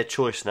made their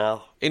choice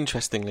now.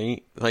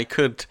 Interestingly, they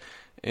could,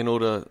 in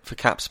order for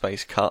cap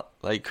space cut,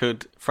 they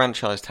could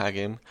franchise tag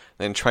him,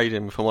 then trade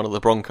him for one of the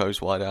Broncos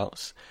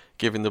wideouts,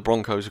 giving the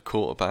Broncos a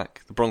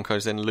quarterback. The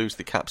Broncos then lose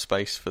the cap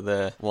space for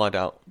their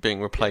wideout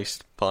being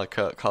replaced by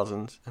Kirk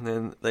Cousins, and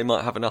then they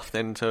might have enough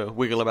then to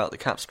wiggle about the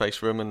cap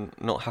space room and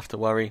not have to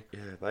worry.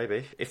 Yeah,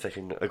 maybe if they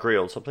can agree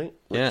on something.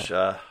 Which,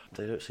 they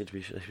don't seem to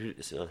be.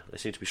 They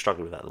seem to be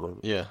struggling with that at the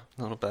moment. Yeah,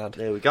 not bad.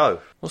 There we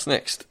go. What's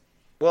next?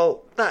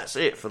 Well, that's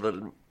it for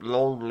the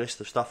long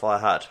list of stuff I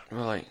had.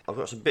 Right. I've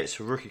got some bits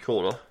for Rookie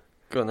Corner.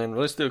 Go on then.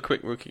 Let's do a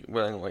quick rookie.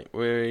 Wait.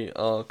 We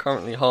are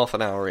currently half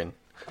an hour in.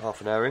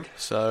 Half an hour in.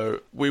 So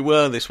we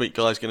were this week,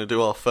 guys, going to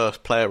do our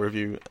first player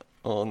review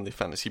on the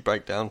Fantasy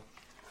Breakdown,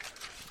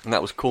 and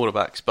that was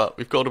quarterbacks. But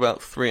we've got about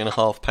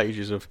 3.5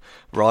 pages of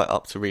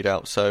write-up to read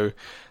out. So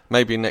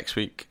maybe next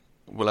week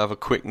we'll have a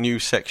quick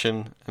news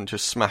section and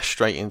just smash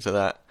straight into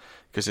that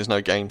because there's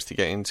no games to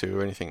get into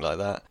or anything like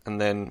that,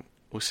 and then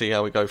we'll see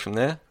how we go from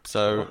there.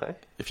 So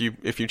if you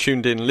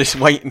tuned in,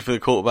 waiting for the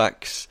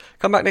quarterbacks,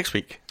 come back next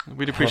week.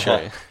 We'd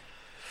appreciate it.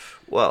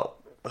 Well,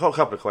 I've got a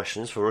couple of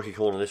questions for Rookie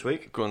Corner this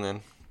week. Go on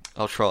then.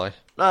 I'll try.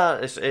 Nah,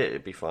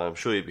 it'd be fine. I'm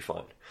sure you'll be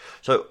fine.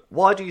 So,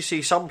 why do you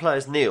see some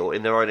players kneel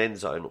in their own end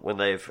zone when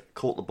they've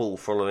caught the ball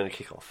following a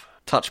kickoff?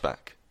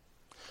 Touchback.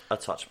 A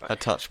touchback. A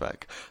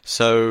touchback.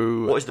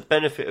 So, what is the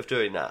benefit of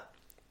doing that?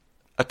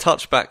 A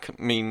touchback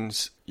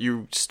means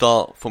you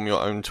start from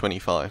your own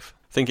 25.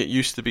 I think it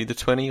used to be the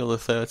 20 or the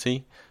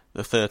 30.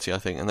 The 30, I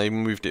think, and they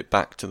moved it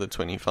back to the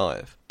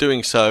 25.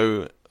 Doing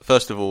so,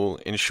 first of all,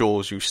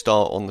 ensures you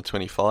start on the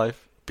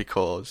 25,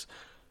 because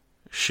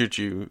should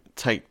you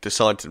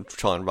decide to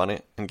try and run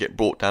it and get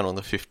brought down on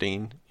the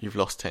 15, you've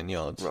lost 10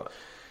 yards. Right.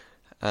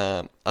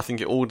 I think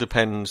it all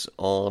depends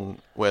on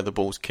where the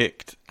ball's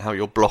kicked, how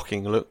your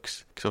blocking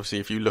looks. Because obviously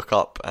if you look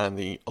up and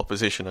the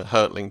opposition are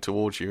hurtling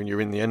towards you and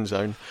you're in the end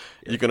zone,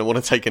 you're going to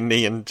want to take a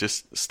knee and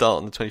just start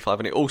on the 25.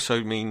 And it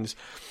also means,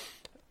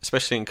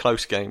 especially in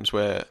close games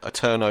where a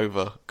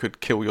turnover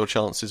could kill your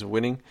chances of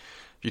winning,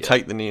 if you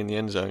take the knee in the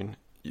end zone,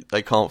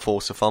 they can't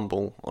force a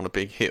fumble on a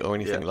big hit or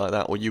anything like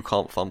that, or you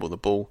can't fumble the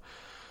ball.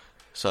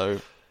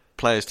 So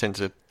players tend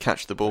to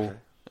catch the ball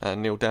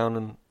and kneel down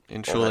and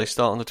ensure they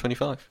start on the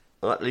 25.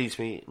 Well, that leads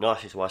me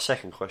nicely to my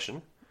second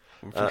question.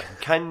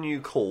 Can you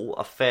call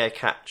a fair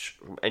catch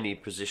from any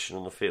position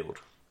on the field?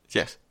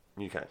 Yes.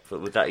 You can,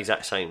 but with that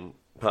exact same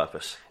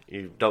purpose.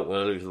 You don't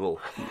want to lose the ball.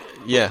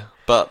 Yeah,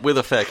 but with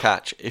a fair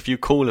catch, if you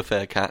call a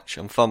fair catch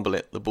and fumble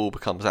it, the ball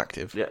becomes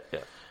active. Yeah.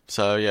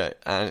 So,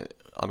 and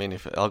I mean,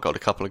 if I've got a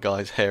couple of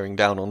guys herring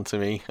down onto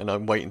me and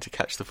I'm waiting to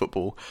catch the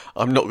football,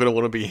 I'm not going to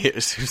want to be hit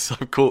as soon as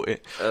I've caught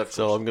it.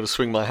 So I'm going to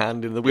swing my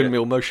hand in the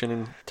windmill motion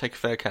and take a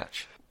fair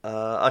catch.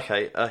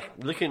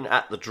 Looking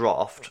at the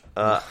draft,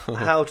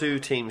 how do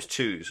teams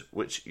choose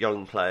which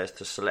young players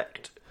to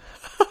select?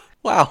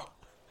 Wow.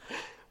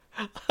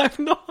 I have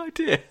no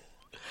idea.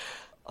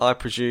 I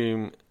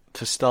presume,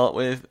 to start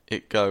with,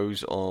 it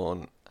goes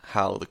on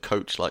how the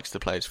coach likes to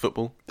play his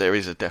football. There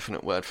is a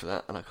definite word for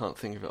that, and I can't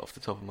think of it off the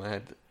top of my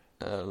head.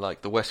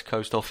 Like the West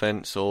Coast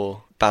offence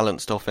or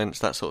balanced offence,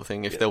 that sort of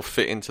thing, if they'll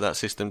fit into that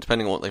system,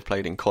 depending on what they've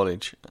played in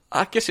college.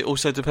 I guess it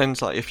also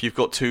depends, like if you've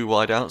got two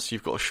wideouts,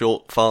 you've got a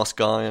short, fast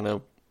guy and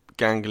a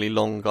gangly,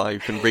 long guy who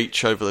can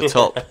reach over the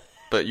top,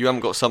 but you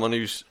haven't got someone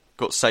who's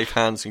got safe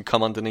hands and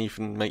come underneath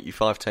and make you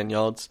 5-10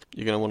 yards.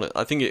 You're going to want to...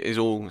 I think it is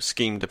all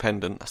scheme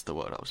dependent, that's the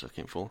word I was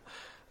looking for.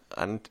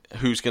 And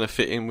who's going to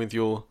fit in with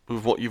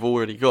what you've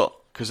already got.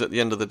 Because at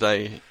the end of the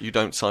day, you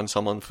don't sign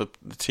someone for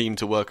the team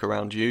to work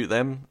around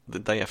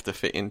they have to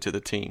fit into the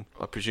team.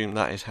 I presume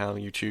that is how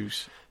you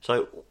choose.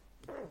 So,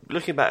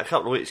 looking back a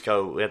couple of weeks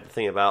ago, we had the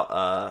thing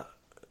about,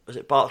 was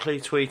it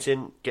Barkley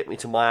tweeting, "Get me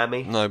to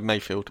Miami"? No,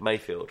 Mayfield,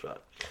 right.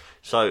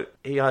 So,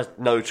 he has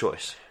no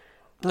choice.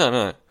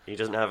 No. He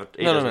doesn't have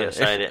he doesn't get a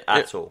say in it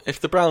at all. If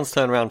the Browns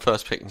turn around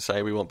first pick and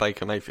say, "We want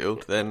Baker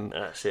Mayfield," then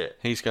that's it.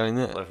 He's going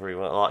there. Whether he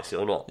likes it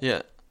or not.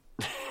 Yeah.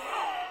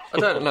 I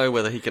don't know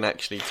whether he can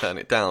actually turn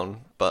it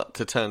down, but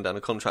to turn down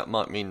a contract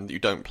might mean that you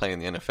don't play in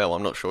the NFL.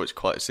 I'm not sure it's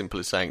quite as simple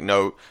as saying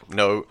no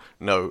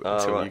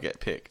until you get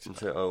picked.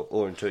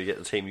 Or until you get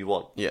the team you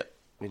want. Yeah.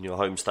 In your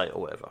home state or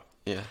whatever.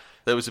 Yeah.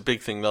 There was a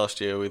big thing last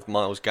year with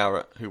Myles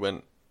Garrett, who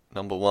went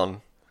number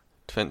 1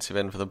 defensive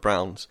end for the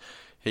Browns.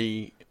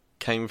 He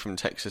came from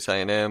Texas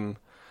A&M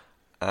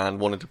and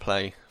wanted to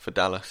play for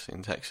Dallas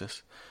in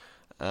Texas.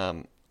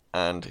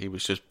 And he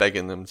was just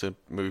begging them to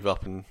move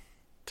up and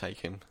take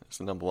him as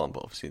the number 1,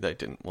 but obviously they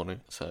didn't want to,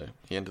 so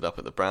he ended up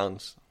at the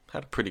Browns.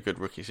 Had a pretty good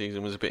rookie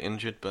season, was a bit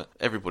injured, but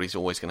everybody's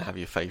always going to have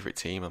your favourite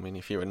team. I mean,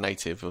 if you're a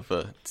native of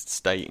a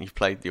state and you've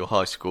played your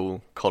high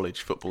school,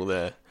 college football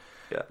there,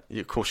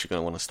 of course you're going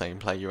to want to stay and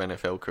play your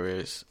NFL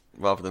careers,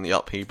 rather than the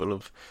upheaval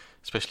of,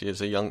 especially as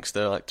a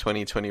youngster, like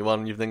 20,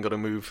 21, you've then got to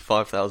move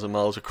 5,000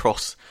 miles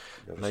across,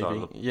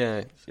 maybe.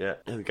 Yeah, there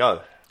we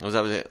go. That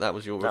was it, that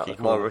was your rookie corner.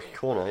 That was my rookie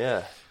corner,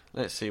 yeah.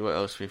 Let's see what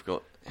else we've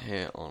got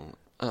here on...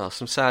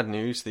 some sad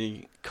news.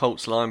 The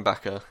Colts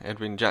linebacker,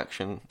 Edwin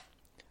Jackson,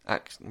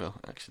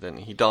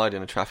 accidentally, he died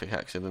in a traffic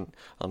accident,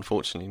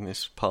 unfortunately,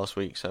 this past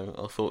week, so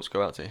our thoughts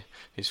go out to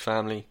his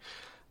family.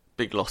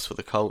 big loss for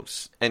the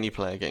Colts. Any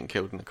player getting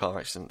killed in a car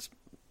accident's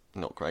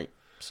not great.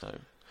 So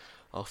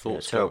our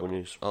thoughts terrible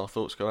news. Our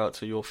thoughts go out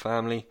to your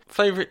family.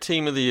 Favourite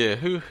team of the year?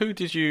 Who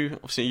did you?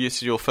 Obviously, this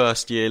is your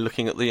first year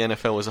looking at the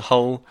NFL as a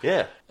whole.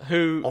 Yeah.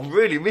 Who? I'm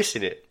really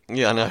missing it.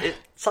 Yeah, I know. It's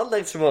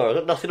Sunday tomorrow. I've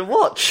got nothing to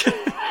watch.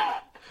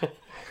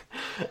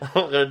 What am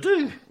I going to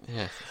do?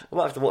 Yeah. I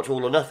might have to watch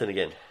All or Nothing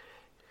again.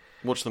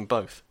 Watch them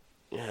both.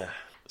 Yeah.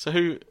 So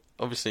who?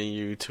 Obviously,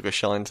 you took a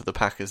shine to the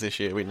Packers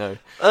this year. We know.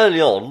 Early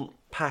on,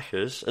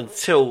 Packers,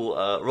 until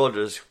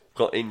Rodgers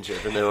got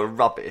injured and they were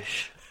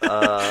rubbish.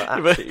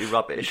 Absolutely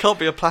rubbish. You can't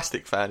be a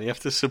plastic fan. You have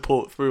to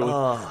support through.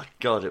 Oh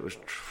God, it was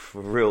a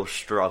real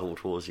struggle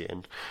towards the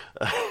end.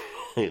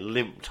 He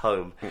limped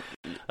home.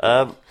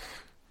 One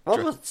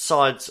of the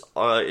sides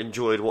I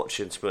enjoyed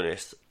watching, to be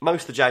honest,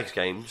 most of the Jags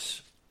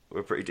games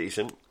were pretty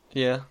decent.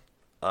 Yeah.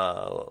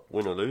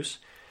 Win or lose.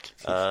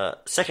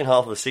 Second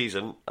half of the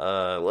season,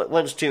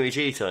 once Jimmy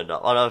G turned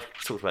up, I know I've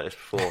talked about this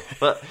before,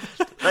 but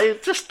they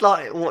just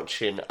like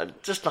watching,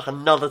 just like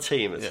another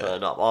team that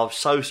turned up. I was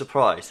so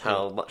surprised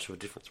how much of a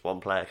difference one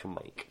player can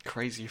make.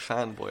 Crazy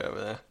fanboy over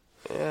there.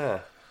 Yeah.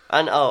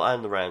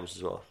 And the Rams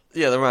as well.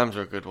 Yeah, the Rams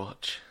are a good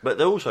watch. But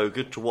they're also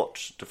good to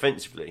watch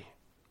defensively.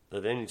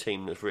 They're the only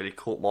team that's really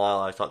caught my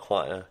eye. It's like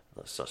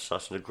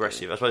such an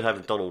aggressive. I suppose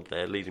having Donald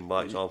there leading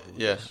by example.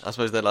 Yeah, I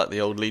suppose they're like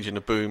the old Legion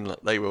of Boom.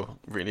 Like, they were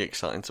really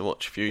exciting to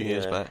watch a few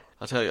years back.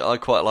 I tell you, I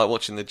quite like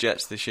watching the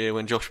Jets this year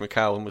when Josh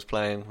McCown was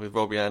playing with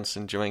Robbie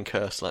Anderson, Jermaine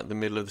Kearse, like the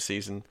middle of the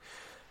season.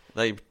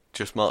 They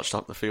just marched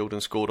up the field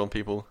and scored on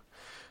people.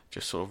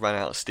 Just sort of ran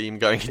out of steam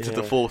going into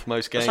the fourth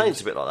most games. The Saints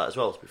a bit like that as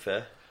well, to be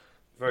fair.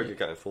 Very good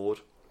going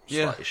forward.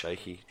 Slightly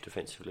shaky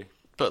defensively.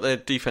 But their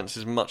defence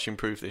is much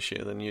improved this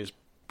year than years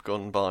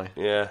gone by.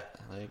 Yeah.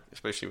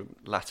 Especially with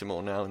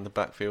Lattimore now in the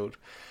backfield.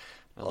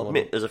 I'll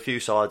admit there's a few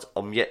sides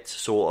I'm yet to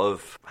sort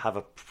of have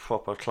a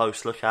proper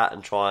close look at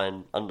and try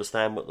and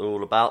understand what they're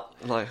all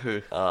about. Like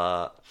who?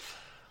 The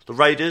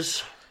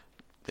Raiders.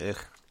 Yeah.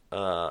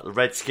 The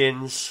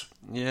Redskins.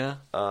 Yeah.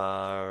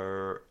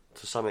 To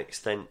some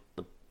extent,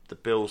 the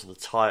Bills and the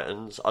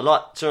Titans. I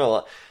like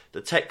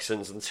the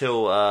Texans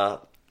until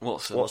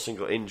Watson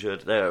got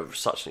injured. They're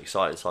such an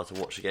exciting side to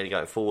watch again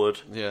going forward.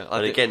 Yeah,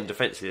 and again,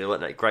 defensively, they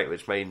weren't that great,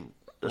 which made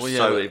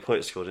so many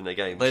points scored in their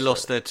games. They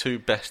lost their two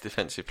best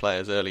defensive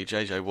players early,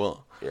 JJ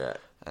Watt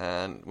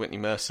and Whitney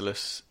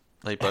Merciless.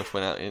 They both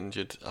went out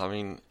injured. I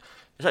mean...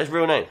 Is that his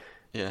real name?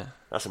 Yeah.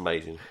 That's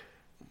amazing.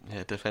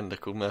 Yeah, defender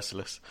called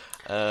Merciless.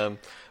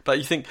 But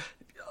you think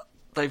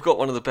they've got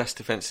one of the best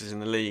defences in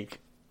the league,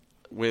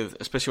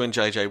 especially when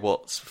JJ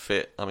Watt's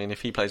fit. I mean,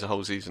 if he plays a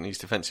whole season, he's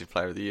Defensive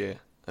Player of the Year.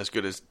 As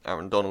good as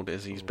Aaron Donald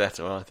is, he's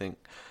better, I think.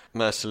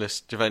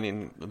 Merciless,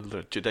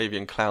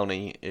 Jadeveon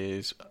Clowney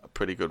is a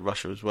pretty good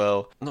rusher as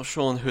well. I'm not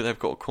sure on who they've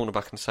got a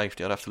cornerback and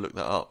safety. I'd have to look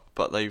that up.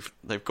 But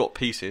they've got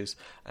pieces,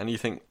 and you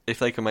think if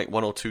they can make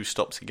one or two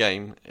stops a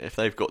game, if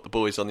they've got the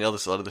boys on the other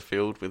side of the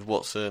field with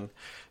Watson,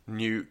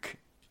 Nuke,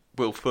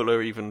 Will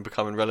Fuller even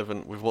becoming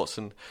relevant with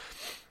Watson,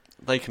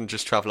 they can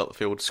just travel up the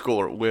field,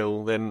 score at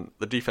will. Then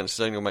the defence is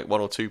only going to make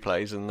one or two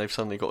plays, and they've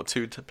suddenly got a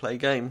two-to-play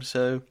game.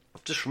 So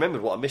I've just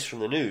remembered what I missed from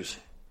the news.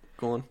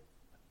 Go on.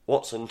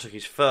 Watson took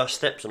his first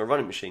steps on a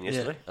running machine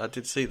yesterday. Yeah, I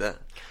did see that.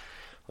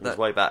 On his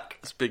way back.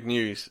 That's big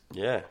news.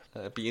 Yeah.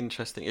 It'd be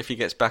interesting if he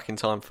gets back in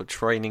time for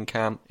training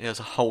camp. He has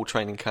a whole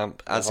training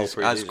camp as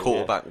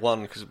quarterback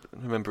one, because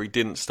remember he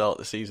didn't start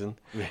the season.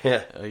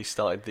 Yeah. He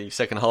started the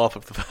second half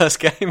of the first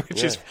game,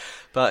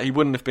 but he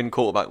wouldn't have been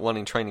quarterback one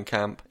in training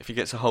camp. If he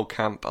gets a whole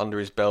camp under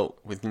his belt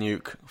with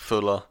Nuke,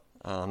 Fuller,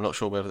 I'm not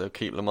sure whether they'll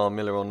keep Lamar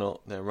Miller or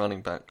not, their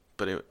running back,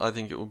 but I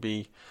think it will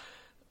be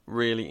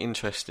really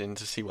interesting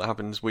to see what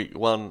happens week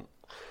one.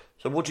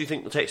 So what do you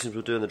think the Texans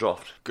will do in the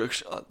draft?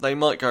 They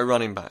might go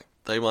running back.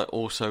 They might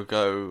also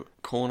go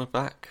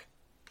cornerback.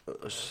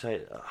 What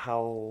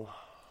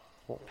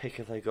pick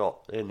have they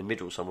got? They're in the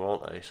middle somewhere,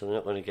 aren't they? So they're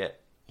not going to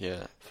get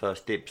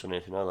first dibs on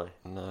anything, are they?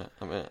 No.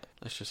 I mean,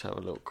 let's just have a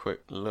little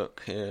quick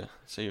look here,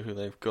 see who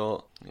they've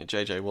got.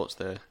 JJ Watt's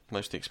their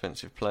most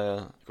expensive player.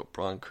 They've got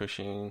Brian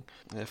Cushing.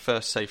 Their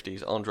first safety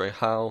is Andre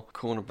Howell.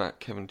 Cornerback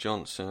Kevin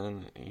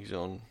Johnson. He's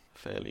on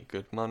fairly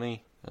good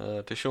money.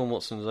 Deshaun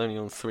Watson's only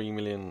on $3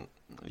 million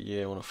a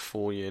year on a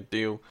 4-year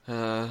deal.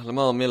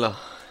 Lamar Miller,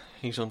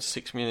 he's on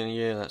 $6 million a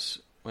year.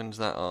 When's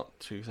that up?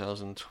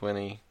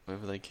 2020.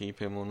 Whether they keep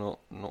him or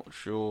not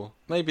sure.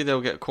 Maybe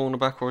they'll get a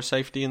cornerback or a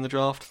safety in the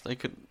draft. They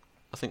could.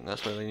 I think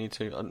that's where they need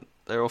to.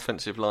 Their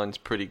offensive line's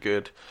pretty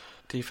good.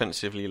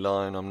 Defensively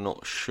line, I'm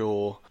not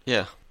sure.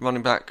 Yeah,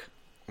 running back,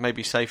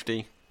 maybe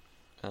safety.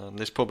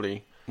 There's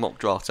probably mock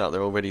drafts out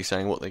there already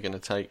saying what they're going to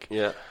take.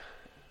 Yeah.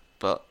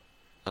 But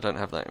I don't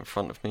have that in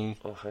front of me.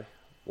 Okay.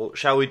 Well,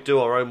 shall we do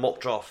our own mock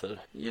draft then?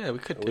 Yeah, we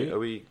could do. Are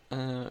we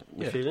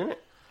feeling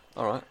it?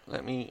 Alright,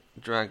 let me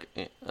drag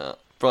it up.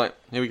 Right,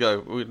 here we go.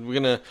 We're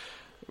gonna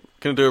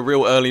do a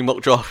real early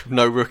mock draft with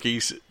no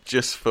rookies,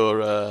 just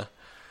for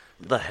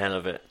the hell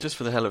of it. Just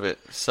for the hell of it.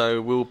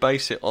 So we'll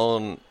base it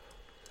on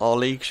our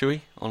league, shall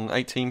we? On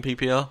 18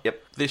 PPR?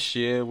 Yep. This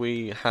year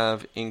we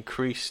have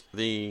increased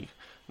the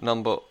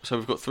So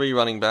we've got 3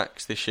 running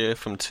backs this year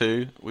from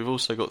 2. We've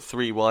also got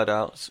 3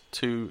 wideouts,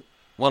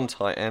 1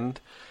 tight end.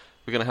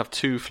 We're going to have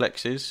 2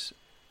 flexes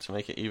to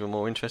make it even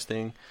more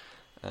interesting.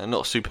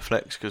 Not a super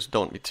flex because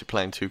don't need to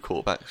play in 2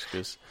 quarterbacks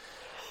because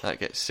that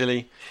gets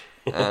silly.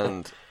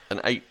 And an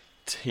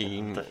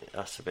 8-team.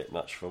 That's a bit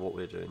much for what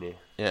we're doing here.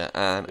 Yeah,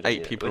 and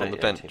 8 people on the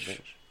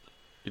bench.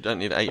 You don't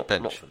need 8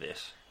 bench. Not for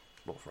this.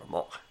 Not for a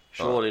mock.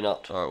 Surely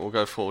not. All right, we'll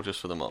go 4 just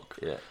for the mock.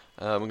 Yeah.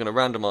 We're going to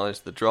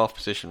randomise the draft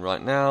position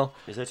right now.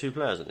 Is there 2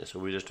 players in this, or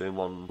are we just doing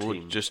one team?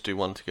 We'll just do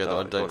one together.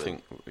 I don't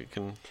think we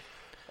can.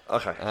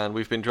 Okay. And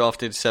we've been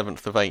drafted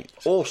 7th of 8.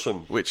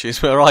 Awesome. Which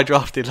is where I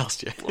drafted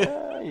last year.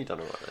 Yeah, you done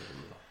all right then.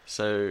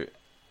 So,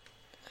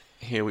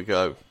 here we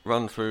go.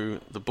 Run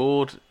through the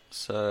board.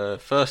 So,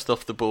 first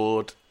off the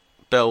board,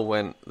 Bell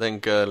went, then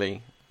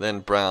Gurley, then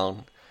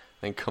Brown,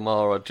 then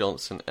Kamara,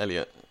 Johnson,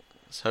 Elliott.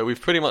 So,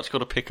 we've pretty much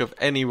got a pick of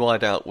any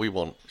wideout we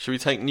want. Should we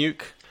take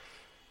Nuke?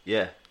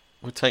 Yeah.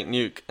 We'll take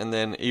Nuke, and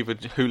then either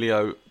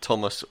Julio,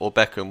 Thomas, or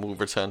Beckham will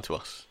return to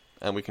us.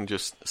 And we can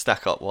just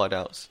stack up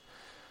wideouts.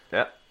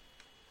 Yeah.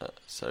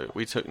 So,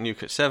 we took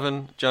Nuke at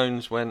 7.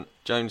 Jones went.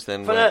 Jones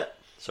then For went.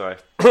 Sorry.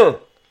 Where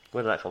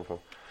did that come from?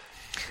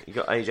 You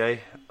got AJ.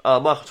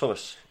 Michael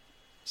Thomas.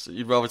 So,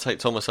 you'd rather take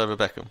Thomas over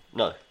Beckham?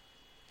 No.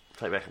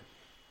 Take Beckham.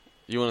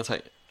 You want to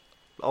take...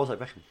 I'll take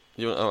Beckham.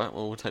 Alright,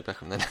 well, we'll take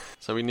Beckham then.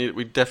 So,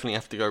 we definitely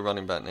have to go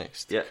running back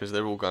next. Yeah. Because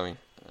they're all going.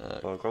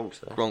 Gronk's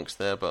there. Gronk's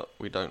there, but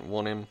we don't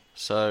want him.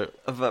 So,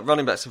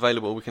 running backs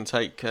available, we can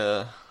take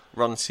Run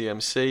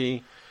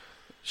CMC,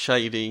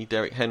 Shady,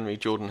 Derrick Henry,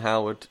 Jordan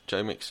Howard,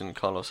 Joe Mixon,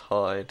 Carlos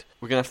Hyde.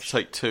 We're going to have to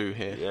take 2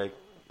 here. Yeah,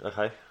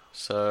 okay.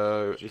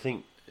 So, do you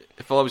think...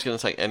 If I was going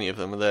to take any of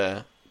them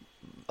there...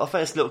 I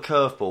think it's a little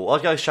curveball.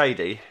 I'd go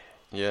Shady.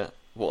 Yeah.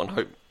 What,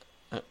 and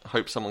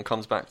hope someone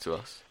comes back to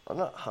us? I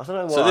don't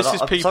know why. So this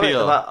is PPR. Something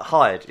about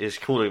Hyde is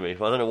calling me,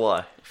 but I don't know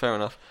why. Fair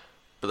enough.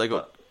 But they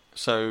got...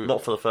 So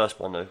not for the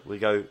first one though. We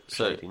go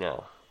Shady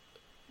now.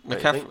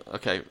 McCaffrey.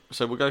 Okay,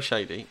 so we'll go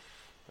Shady.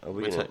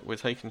 We're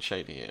taking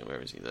Shady here.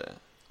 Where is he there?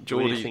 What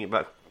do you think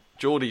about?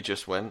 Geordie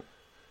just went,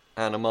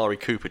 and Amari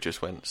Cooper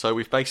just went. So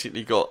we've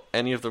basically got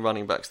any of the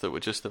running backs that were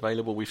just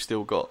available. We've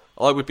still got.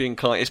 I would be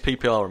inclined. It's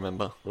PPR,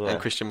 remember? Yeah. And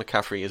Christian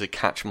McCaffrey is a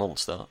catch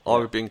monster. Yeah. I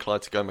would be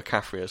inclined to go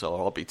McCaffrey as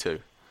our RB2.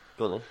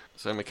 Go on then.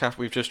 So McCaffrey.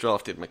 We've just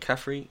drafted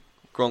McCaffrey.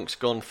 Gronk's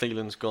gone.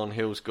 Thielen's gone.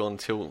 Hill's gone.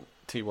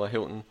 T.Y.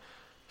 Hilton.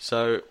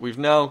 So we've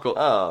now got.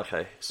 Oh,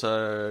 okay.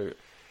 So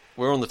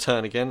we're on the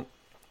turn again.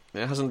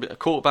 There hasn't been, a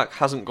quarterback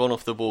hasn't gone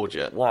off the board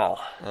yet. Wow.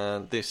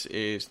 And this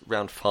is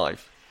round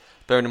 5.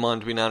 Bearing in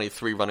mind we now need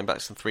 3 running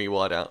backs and 3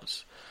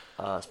 wideouts.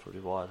 That's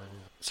probably why then.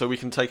 So we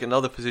can take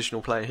another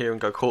positional player here and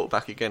go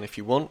quarterback again if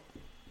you want,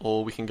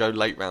 or we can go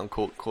late round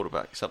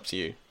quarterback. It's up to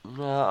you.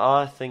 No,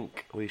 I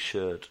think we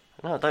should.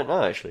 No, I don't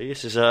know actually.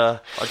 This is I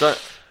don't.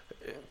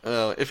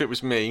 If it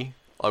was me,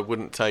 I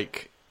wouldn't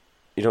take.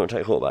 You don't want to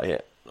take a quarterback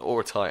yet,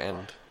 or a tight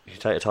end. You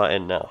should take a tight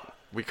end now.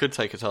 We could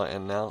take a tight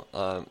end now.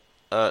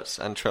 Ertz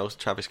and Travis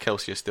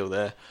Kelce are still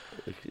there.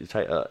 If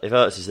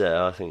Ertz is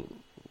there, I think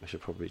we should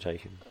probably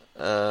take him.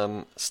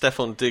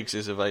 Stephon Diggs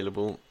is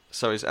available.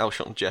 So is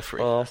Alshon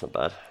Jeffrey. Oh, that's not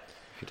bad.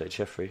 You could take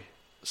Jeffrey.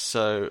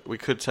 So we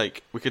could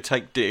take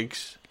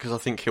Diggs because I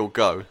think he'll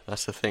go.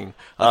 That's the thing.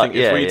 I think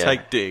if we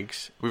take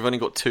Diggs, we've only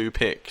got 2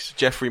 picks.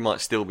 Jeffrey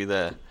might still be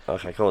there.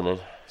 Okay, go on then.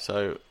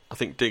 So I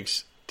think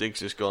Diggs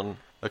has gone.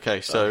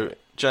 Okay, so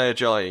Jay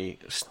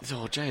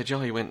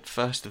Ajayi went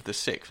first of the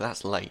 6th.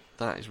 That's late.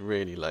 That is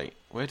really late.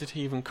 Where did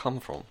he even come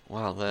from?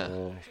 Wow, there.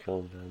 He's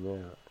gone down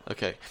there.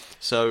 Okay,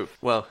 so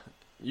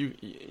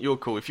you're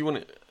cool. If you want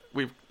it,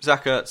 we've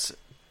Zach Ertz,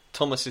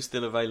 Thomas is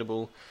still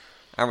available,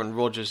 Aaron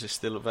Rodgers is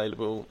still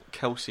available,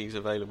 Kelsey's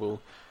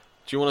available.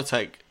 Do you want to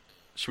take?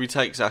 Should we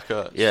take Zach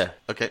Ertz? Yeah.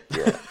 Okay.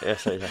 Yeah.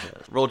 Say Zach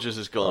Ertz. Rodgers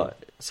has gone. Right.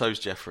 So's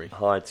Jeffrey.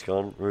 Hyde's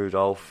gone.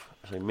 Rudolph.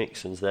 So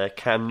Mixon's there.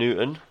 Cam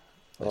Newton.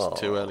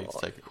 It's too early to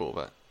take a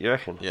quarterback. You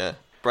reckon? Yeah.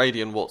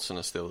 Brady and Watson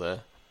are still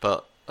there,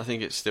 but I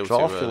think it's still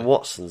Drafting too early.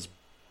 Watson's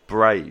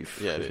brave.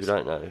 Yeah, we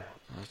don't know.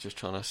 I was just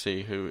trying to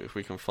see if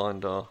we can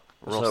find our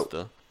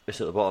roster. It's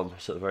at the bottom.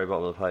 It's at the very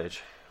bottom of the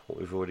page. What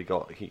we've already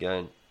got. Keep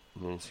going.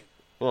 It's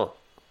not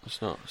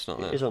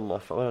there. It is on my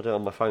phone. When I do it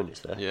on my phone, it's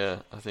there. Yeah,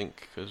 I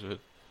think because we're.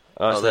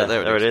 Oh,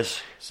 there it is.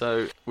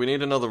 So we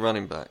need another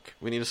running back.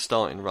 We need a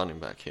starting running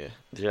back here.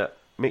 Yeah,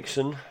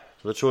 Mixon.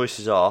 So the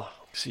choices are.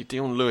 See,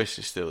 Dion Lewis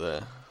is still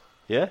there.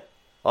 Yeah,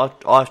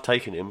 I've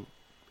taken him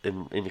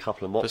in a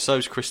couple of mocks. But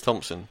so's Chris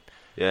Thompson.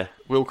 Yeah.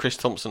 Will Chris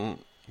Thompson?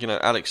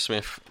 Alex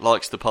Smith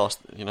likes to pass.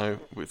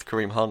 With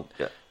Kareem Hunt.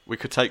 Yeah. We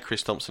could take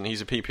Chris Thompson.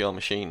 He's a PPR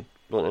machine.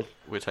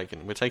 We're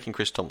taking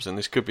Chris Thompson.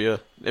 This could be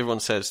everyone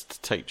says to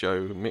take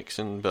Joe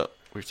Mixon, but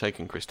we've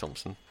taken Chris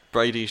Thompson.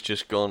 Brady's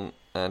just gone,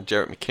 and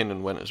Jerick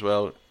McKinnon went as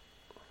well.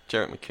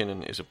 Jerick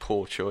McKinnon is a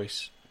poor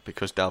choice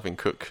because Dalvin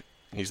Cook,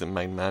 he's the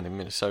main man in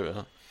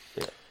Minnesota.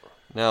 Yeah.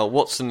 Now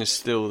Watson is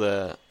still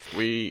there.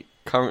 We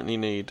currently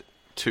need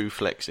 2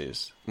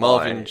 flexes.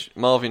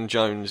 Marvin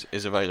Jones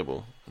is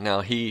available.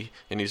 Now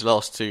in his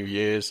last 2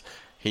 years,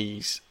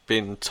 he's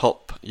been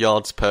top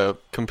yards per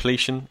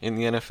completion in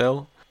the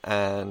NFL.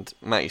 and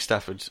Matty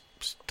Stafford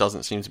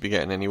doesn't seem to be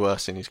getting any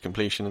worse in his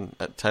completion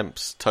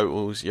attempts,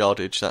 totals,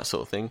 yardage, that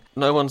sort of thing.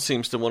 No one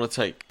seems to want to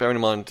take, bearing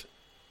in mind,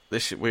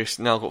 we've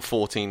now got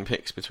 14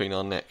 picks between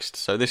our next,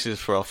 so this is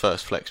for our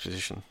first flex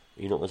position.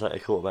 You're not going to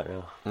take a quarterback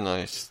now? No,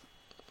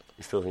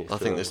 You still think I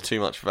think there's too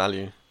much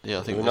value. Yeah,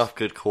 I think there's enough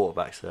good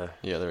quarterbacks there.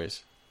 Yeah, there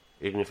is.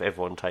 Even if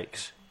everyone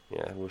takes,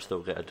 we'll still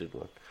get a good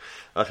one.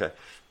 Okay.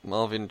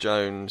 Marvin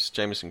Jones,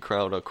 Jamison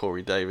Crowder,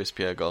 Corey Davis,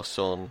 Pierre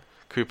Garçon,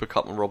 Cooper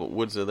Kupp and Robert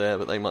Woods are there,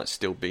 but they might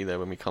still be there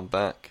when we come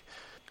back.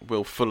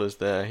 Will Fuller's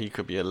there. He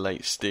could be a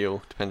late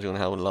steal, depending on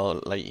how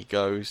late he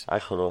goes.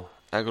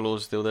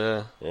 Aguilar's still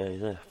there. Yeah,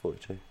 he's there,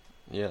 42.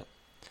 Yeah.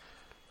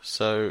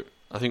 So,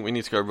 I think we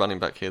need to go running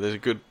back here. There's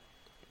a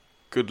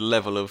good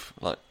level of,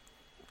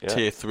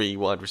 tier 3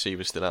 wide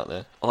receivers still out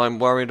there. I'm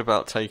worried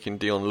about taking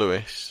Dion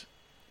Lewis.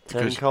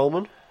 Tevin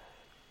Coleman?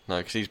 No,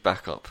 because he's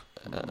backup.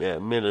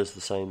 Miller's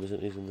the same,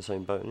 isn't he? He's in the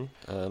same boat, isn't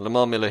he?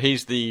 Lamar Miller,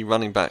 he's the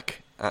running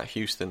back at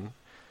Houston,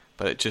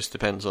 but it just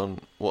depends on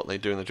what they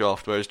do in the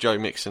draft. Whereas Joe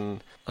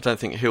Mixon, I don't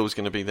think Hill's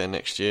going to be there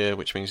next year,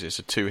 which means it's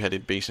a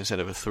 2-headed beast instead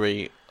of a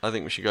 3. I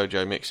think we should go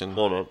Joe Mixon.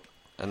 Go on then.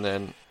 And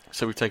then,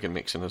 so we've taken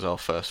Mixon as our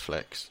first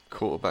flex.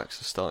 Quarterbacks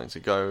are starting to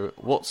go.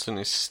 Watson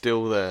is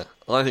still there.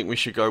 I think we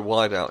should go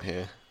wide out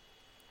here.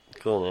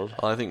 Go on then.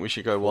 I think we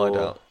should go wide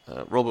out.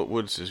 Robert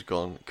Woods is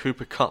gone.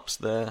 Cooper Kupp's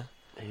there.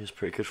 He was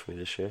pretty good for me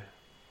this year.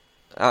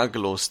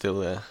 Aguilar's still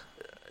there.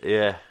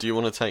 Yeah. Do you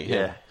want to take him?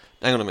 Yeah.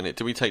 Hang on a minute.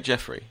 Did we take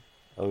Jeffrey?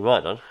 Oh, we might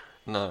have done.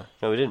 No.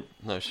 No, we didn't.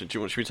 No. Should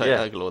we take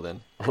Aguilar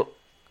then?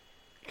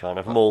 Can't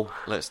have them all.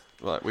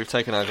 Right. We've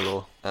taken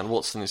Aguilar, and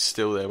Watson is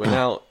still there. We're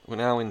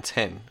now in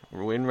 10.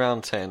 We're in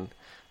round 10,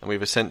 and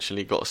we've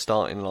essentially got a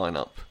starting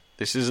lineup.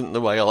 This isn't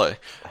the way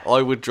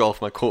I would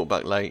draft my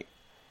quarterback late,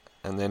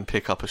 and then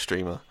pick up a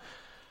streamer.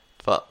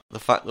 But the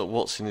fact that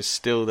Watson is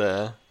still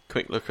there.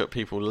 Quick look at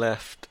people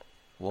left.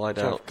 Wide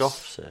out.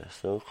 Goff's there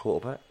still,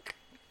 quarterback.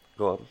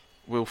 Go on.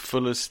 Will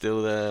Fuller's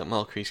still there.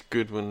 Marquise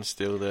Goodwin's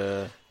still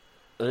there.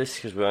 This is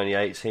because we're only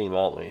 18,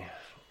 aren't we?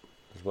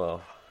 As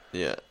well.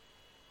 Yeah.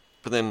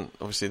 But then,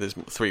 obviously, there's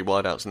 3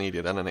 wideouts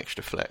needed and an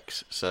extra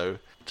flex. So,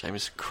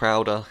 James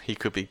Crowder, he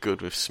could be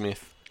good with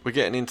Smith. We're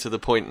getting into the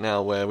point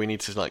now where we need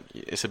to,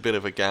 it's a bit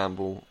of a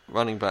gamble.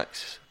 Running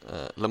backs,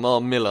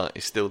 Lamar Miller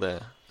is still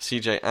there.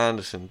 CJ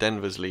Anderson,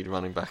 Denver's lead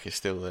running back, is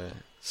still there.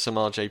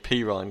 Samar J.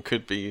 Perine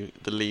could be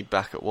the lead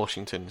back at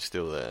Washington,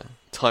 still there.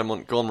 Ty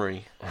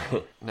Montgomery.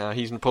 Now,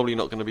 he's probably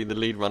not going to be the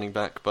lead running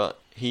back, but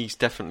he's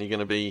definitely going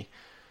to be,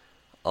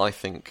 I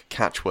think,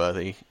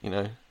 catch-worthy,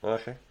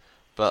 Okay.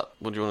 But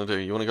what do you want to do?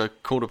 You want to go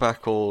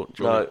quarterback or...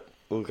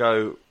 We'll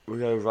go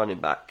running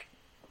back.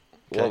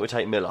 Okay. Why don't we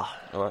take Miller?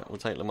 Alright, we'll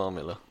take Lamar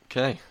Miller.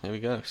 Okay, there we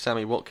go.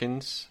 Sammy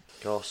Watkins.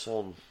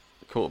 Garçon.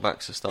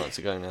 Quarterbacks are starting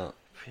to go now.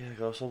 Yeah,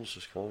 Garçon's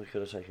just gone. We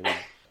could have taken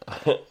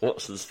him.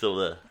 Watson's still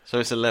there. So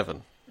it's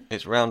 11.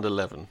 It's round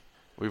 11.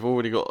 We've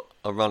already got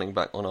a running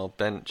back on our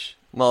bench.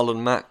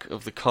 Marlon Mack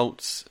of the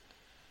Colts.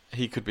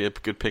 He could be a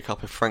good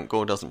pickup if Frank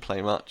Gore doesn't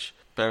play much.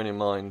 Bearing in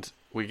mind,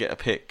 we get a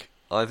pick.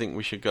 I think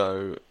we should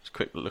go...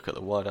 Quick look at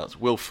the wideouts.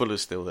 Will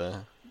Fuller's still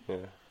there. Yeah.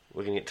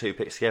 We're going to get 2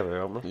 picks together,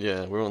 aren't we?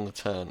 Yeah, we're on the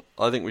turn.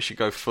 I think we should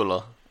go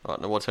Fuller.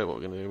 Right, now I'll tell you what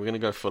we're going to do. We're going to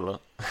go Fuller.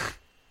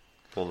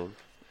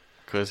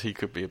 Because he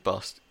could be a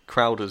bust.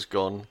 Crowder's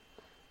gone.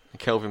 And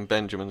Kelvin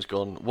Benjamin's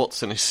gone.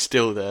 Watson is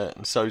still there,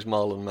 and so's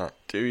Marlon Mack.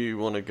 Do you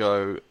want to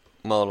go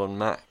Marlon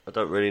Mack? I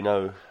don't really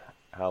know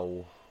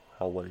how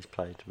well he's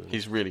played.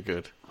 He's really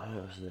good. I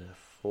was there.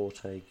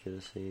 Forte,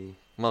 Gillespie.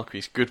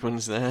 Marquise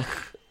Goodwin's there.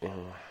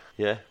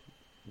 Yeah,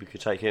 we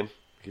could take him.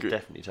 We could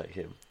definitely take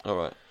him.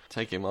 Alright,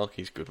 take him,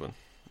 Marquise Goodwin.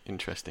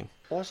 Interesting.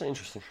 Why is that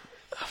interesting?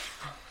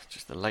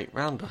 Just a late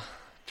rounder.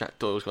 Jack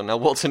Doyle's gone. Now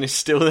Watson is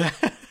still there.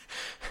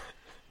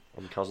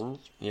 And Cousins?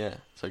 Yeah,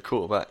 so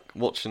quarterback.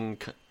 Watson,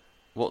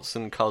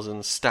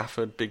 Cousins,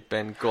 Stafford, Big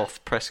Ben,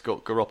 Goff,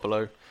 Prescott,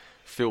 Garoppolo,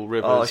 Phil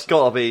Rivers. Oh, it's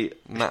got to be...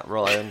 Matt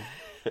Ryan.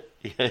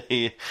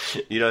 You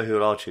know who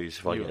I'll choose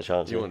if I get a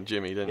chance. You want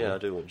Jimmy, don't you? Yeah, I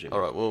do want Jimmy.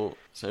 Alright, well,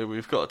 so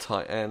we've got a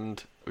tight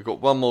end. We've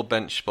got one more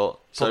bench spot.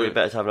 Probably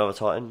better to have another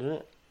tight end, isn't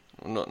it?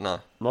 No?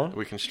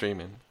 We can stream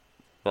him.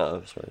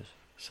 No, I suppose.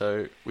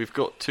 So we've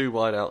got 2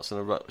 wideouts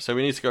and so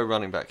we need to go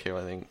running back here,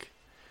 I think.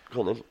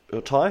 Go on then.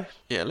 Your tie?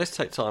 Yeah, let's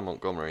take Ty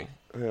Montgomery.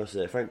 Who else is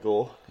there? Frank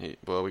Gore.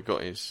 We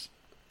got his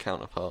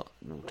counterpart.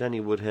 Danny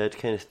Woodhead,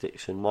 Kenneth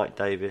Dixon, Mike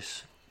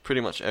Davis. Pretty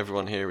much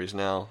everyone here is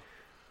now.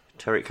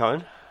 Tariq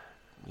Cohen?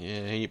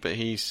 Yeah, but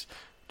he's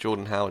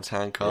Jordan Howard's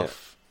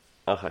handcuff.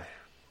 Yeah. Okay.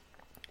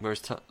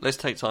 Whereas let's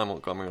take Ty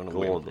Montgomery on a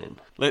win. Go on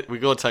then. We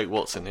got to take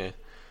Watson here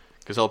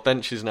because our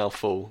bench is now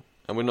full,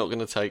 and we're not going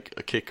to take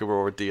a kicker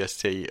or a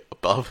DST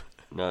above.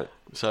 No.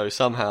 So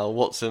somehow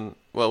Watson.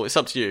 Well, it's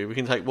up to you. We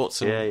can take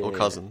Watson or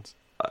Cousins,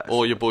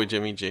 or your boy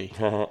Jimmy G.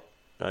 No,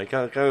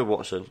 go with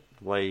Watson.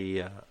 The way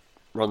he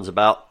runs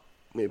about,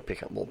 we'll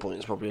pick up more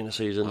points probably in the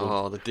season.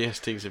 Oh, the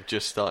DSTs have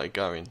just started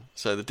going.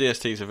 So the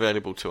DSTs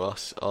available to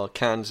us are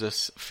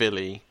Kansas,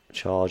 Philly,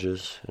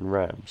 Chargers, and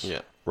Rams. Yeah.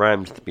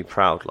 Rams to be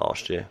proud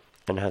last year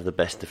and have the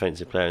best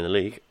defensive player in the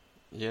league.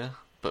 Yeah,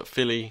 but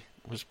Philly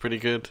was pretty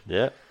good.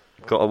 Yeah,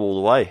 got them all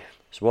the way.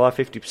 So why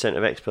 50%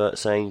 of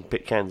experts saying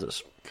pick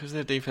Kansas? Because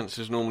their defence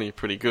is normally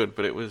pretty good,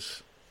 but it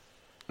was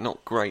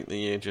not great the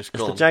year just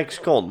gone. Is the Jags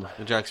gone?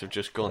 The Jags have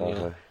just gone, yeah.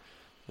 Okay.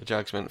 The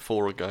Jags went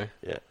 4 ago.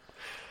 Yeah.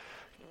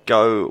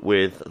 Go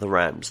with the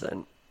Rams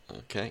then.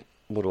 Okay.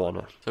 What do I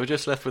know? So we're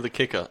just left with the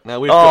kicker. Now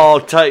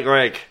we've take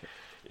Greg.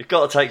 You've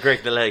got to take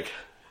Greg the leg.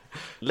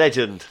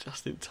 Legend.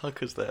 Justin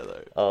Tucker's there,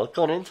 though. Oh,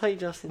 go on in, take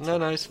Justin Tucker.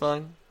 No, it's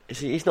fine.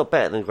 He's not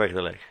better than Greg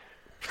the leg.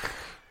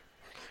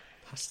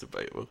 That's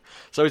debatable.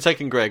 So we've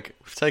taken Greg.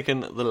 We've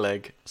taken the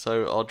leg.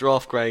 So our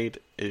draft grade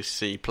is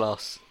C+.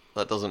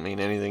 That doesn't mean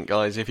anything,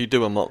 guys. If you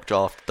do a mock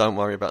draft, don't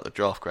worry about the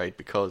draft grade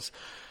because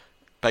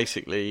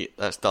basically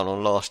that's done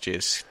on last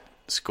year's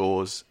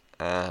scores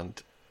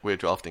and we're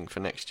drafting for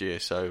next year.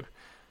 So,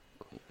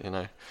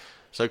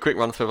 So quick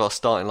run through of our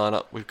starting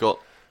lineup. We've got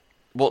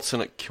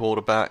Watson at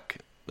quarterback.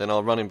 Then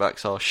our running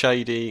backs are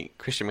Shady,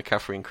 Christian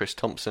McCaffrey and Chris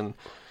Thompson.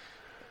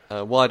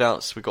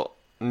 Wideouts, we've got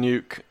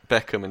Nuke,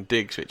 Beckham and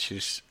Diggs, which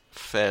is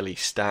fairly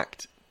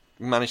stacked.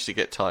 Managed to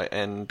get tight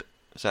end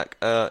Zach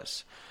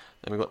Ertz.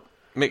 Then we've got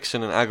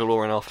Mixon and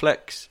Aguilar in our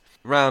flex.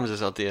 Rams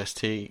as our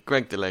DST.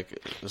 Greg DeLeg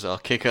as our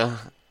kicker.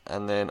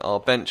 And then our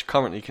bench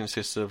currently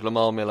consists of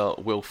Lamar Miller,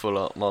 Will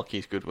Fuller,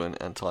 Marquise Goodwin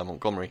and Ty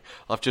Montgomery.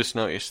 I've just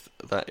noticed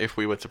that if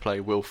we were to play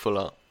Will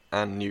Fuller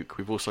and Nuke,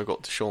 we've also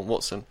got Deshaun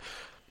Watson.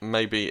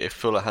 Maybe if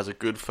Fuller has a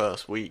good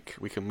first week,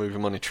 we can move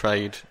him on a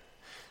trade.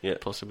 Yeah,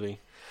 possibly.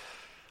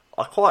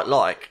 I quite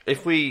like,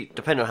 if we,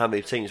 depending on how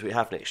many teams we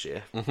have next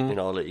year in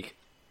our league,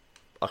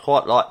 I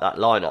quite like that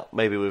lineup.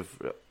 Maybe with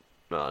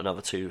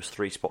another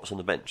 2-3 spots on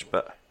the bench,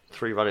 but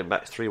 3 running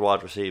backs, 3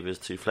 wide receivers,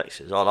 2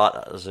 flexes. I like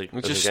that as a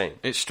game.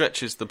 It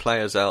stretches the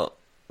players out,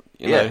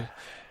 you know.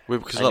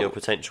 And your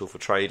potential for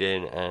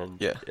trading,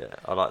 and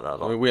I like that a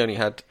lot. I mean, we only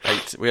had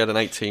we had an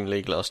 8-team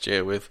league last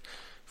year with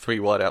 3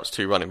 wideouts,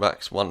 2 running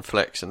backs, 1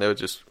 flex, and there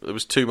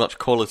was too much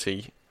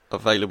quality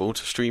available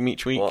to stream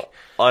each week. Well,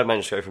 I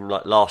managed to go from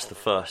last to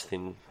first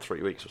in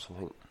 3 weeks or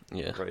something.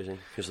 Yeah, crazy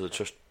because of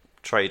the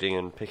trading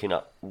and picking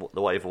up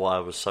the waiver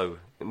wire was so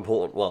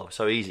important. Well,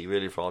 so easy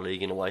really for our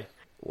league in a way.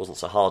 It wasn't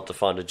so hard to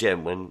find a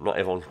gem when not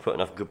everyone can put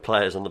enough good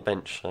players on the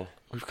bench. So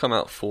we've come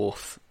out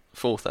fourth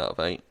out of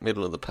 8,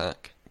 middle of the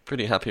pack.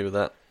 Pretty happy with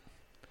that.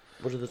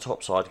 What did the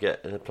top side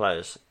get in the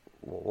players?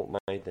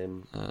 What made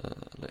them?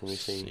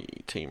 Let's see.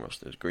 Team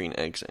rosters: Green,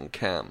 Eggs, and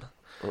Cam.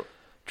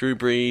 Drew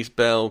Brees,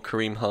 Bell,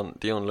 Kareem Hunt,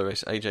 Dion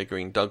Lewis, AJ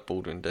Green, Doug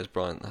Baldwin, Des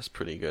Bryant. That's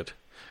pretty good.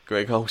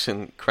 Greg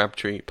Olsen,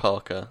 Crabtree,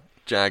 Parker,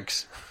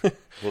 Jags.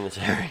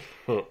 Military.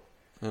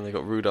 Then they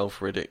got Rudolph,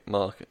 Riddick,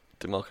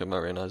 DeMarco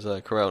Murray, and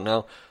Isaiah Corral.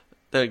 Now,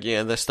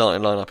 their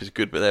starting lineup is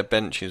good, but their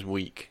bench is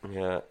weak.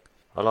 Yeah,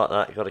 I like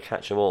that. You got to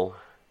catch them all.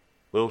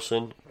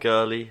 Wilson,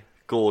 Gurley,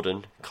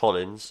 Gordon,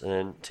 Collins, and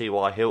then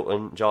T.Y.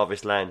 Hilton,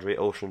 Jarvis Landry,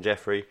 Alshon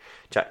Jeffrey,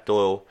 Jack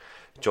Doyle,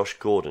 Josh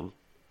Gordon,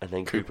 and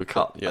then Cooper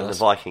Kupp, and the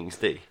Vikings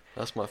D.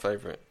 That's my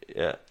favourite.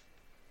 Yeah.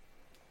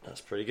 That's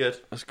pretty good.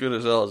 As good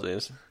as ours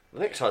is. The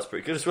next side's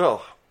pretty good as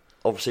well.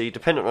 Obviously,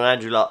 dependent on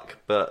Andrew Luck,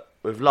 but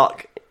with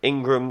Luck,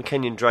 Ingram,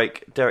 Kenyon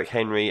Drake, Derek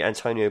Henry,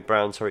 Antonio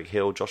Brown, Tariq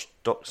Hill, Josh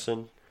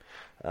Doxson,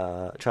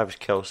 Travis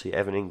Kelce,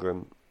 Evan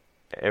Ingram,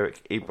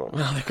 Eric Ebron.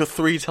 Wow, they've got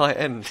 3 tight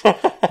ends.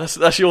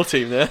 That's your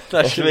team there.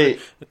 That's me.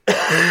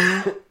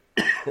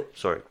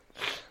 Sorry.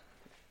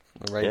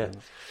 The Ravens.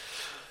 Yeah.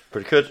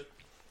 Pretty good.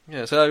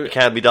 Yeah, so it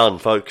can be done,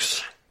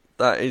 folks.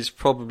 That is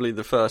probably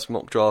the first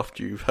mock draft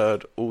you've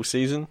heard all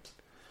season.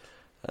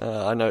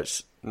 I know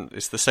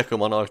it's the second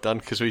one I've done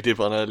because we did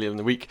one earlier in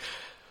the week.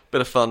 Bit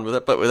of fun with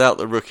it, but without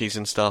the rookies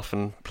and stuff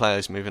and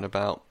players moving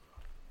about,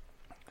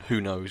 who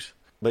knows?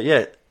 But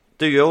yeah,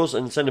 do yours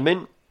and send them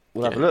in.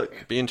 We'll have a look.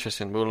 It'd be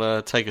interesting.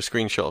 We'll take a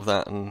screenshot of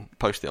that and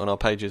post it on our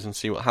pages and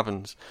see what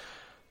happens.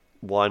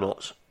 Why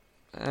not?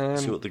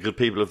 See what the good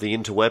people of the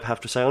interweb have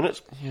to say on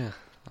it. Yeah,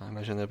 I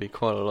imagine there'll be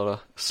quite a lot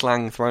of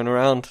slang thrown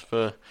around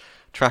for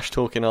trash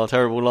talking our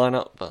terrible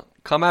lineup, but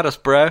come at us,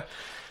 bro.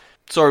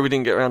 Sorry we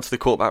didn't get around to the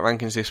quarterback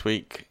rankings this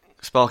week.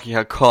 Sparky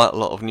had quite a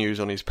lot of news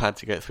on his pad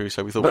to get through,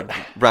 so we thought we'd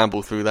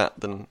ramble through that.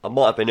 Then I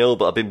might have been ill,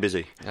 but I've been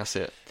busy. That's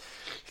it.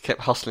 He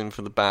kept hustling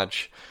for the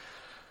badge.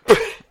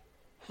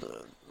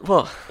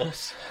 Well,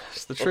 that's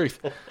the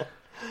truth.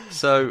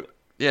 So,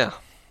 yeah,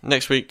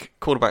 next week,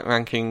 quarterback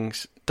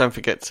rankings. Don't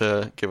forget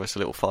to give us a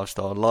little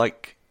 5-star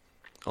like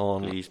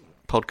on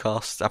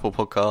podcasts, Apple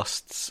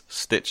Podcasts,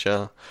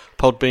 Stitcher,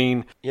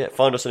 Podbean. Yeah,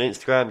 find us on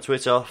Instagram,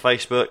 Twitter,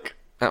 Facebook.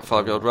 At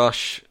 5 Yard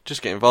Rush.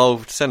 Just get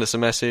involved, send us a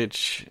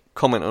message,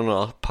 comment on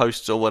our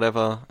posts or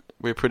whatever.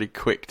 We're pretty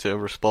quick to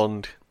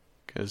respond.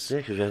 Because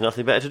there's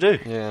nothing better to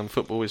do. Yeah, and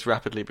football is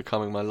rapidly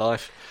becoming my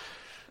life.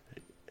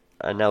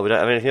 And now we don't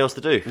have anything else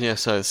to do. Yeah,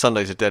 so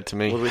Sundays are dead to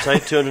me. What do we say,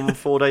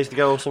 204 days to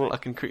go or something? I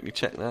can quickly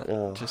check that.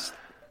 Oh.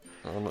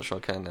 I'm not sure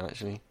I can now,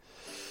 actually.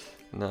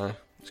 No,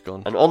 it's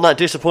gone. And on that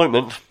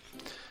disappointment...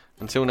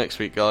 Until next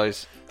week,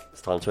 guys.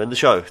 It's time to end the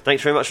show.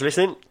 Thanks very much for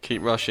listening.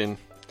 Keep rushing.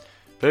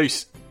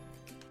 Peace.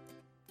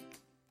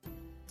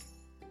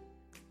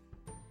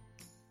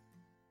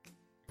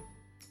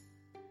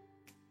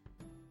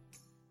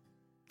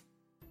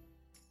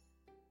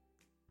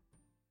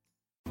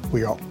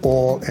 We are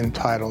all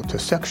entitled to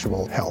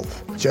sexual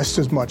health, just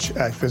as much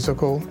as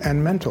physical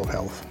and mental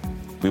health.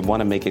 We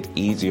want to make it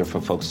easier for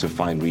folks to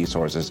find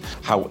resources.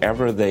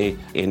 However they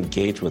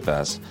engage with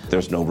us,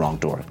 there's no wrong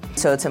door.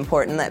 So it's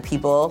important that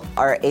people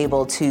are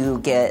able to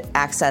get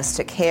access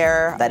to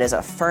care that is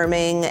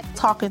affirming.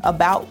 Talking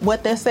about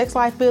what their sex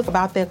life is,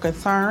 about their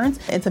concerns,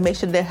 and to make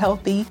sure they're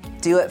healthy.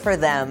 Do it for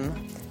them.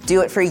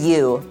 Do it for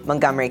you,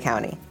 Montgomery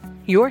County.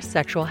 Your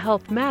sexual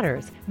health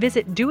matters.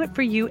 Visit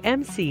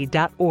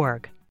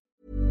doitforyoumc.org.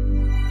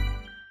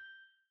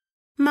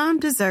 Mom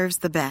deserves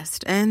the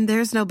best, and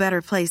there's no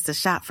better place to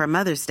shop for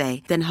Mother's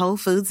Day than Whole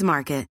Foods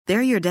Market.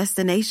 They're your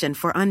destination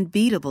for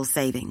unbeatable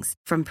savings,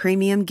 from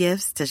premium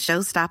gifts to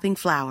show-stopping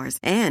flowers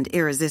and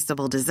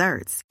irresistible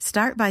desserts.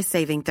 Start by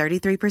saving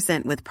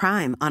 33% with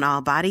Prime on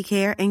all body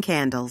care and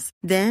candles.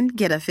 Then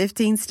get a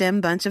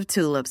 15-stem bunch of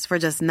tulips for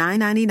just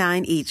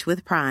 $9.99 each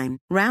with Prime.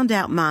 Round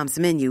out Mom's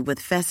menu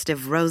with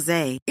festive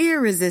rosé,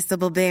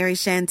 irresistible berry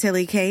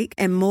chantilly cake,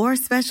 and more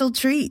special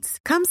treats.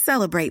 Come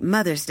celebrate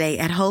Mother's Day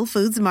at Whole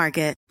Foods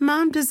Market.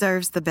 Mom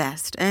deserves the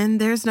best, and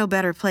there's no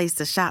better place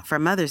to shop for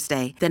Mother's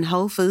Day than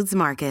Whole Foods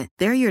Market.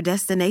 They're your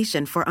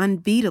destination for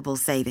unbeatable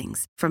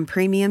savings, from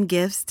premium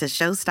gifts to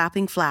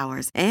show-stopping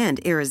flowers and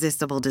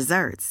irresistible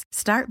desserts.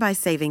 Start by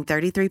saving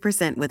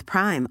 33% with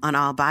Prime on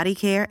all body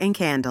care and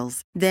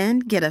candles. Then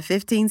get a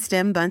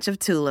 15-stem bunch of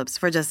tulips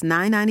for just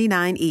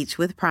 $9.99 each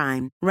with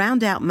Prime.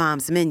 Round out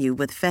Mom's menu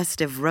with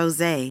festive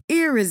rosé,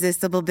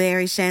 irresistible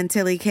berry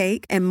chantilly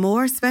cake, and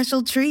more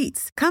special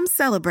treats. Come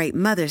celebrate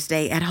Mother's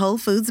Day at Whole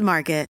Foods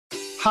Market.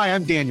 Hi,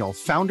 I'm Daniel,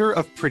 founder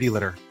of Pretty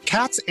Litter.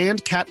 Cats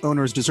and cat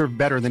owners deserve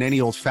better than any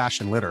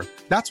old-fashioned litter.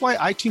 That's why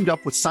I teamed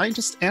up with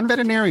scientists and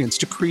veterinarians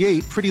to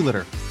create Pretty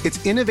Litter.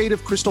 Its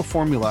innovative crystal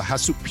formula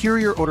has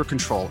superior odor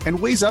control and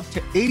weighs up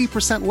to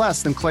 80%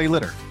 less than clay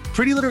litter.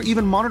 Pretty Litter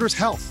even monitors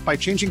health by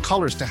changing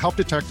colors to help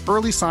detect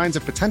early signs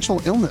of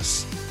potential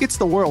illness. It's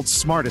the world's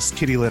smartest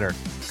kitty litter.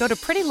 Go to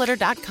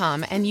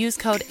prettylitter.com and use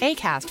code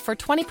ACAST for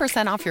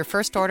 20% off your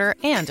first order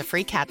and a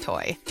free cat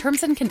toy.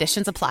 Terms and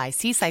conditions apply.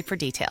 See site for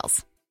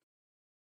details.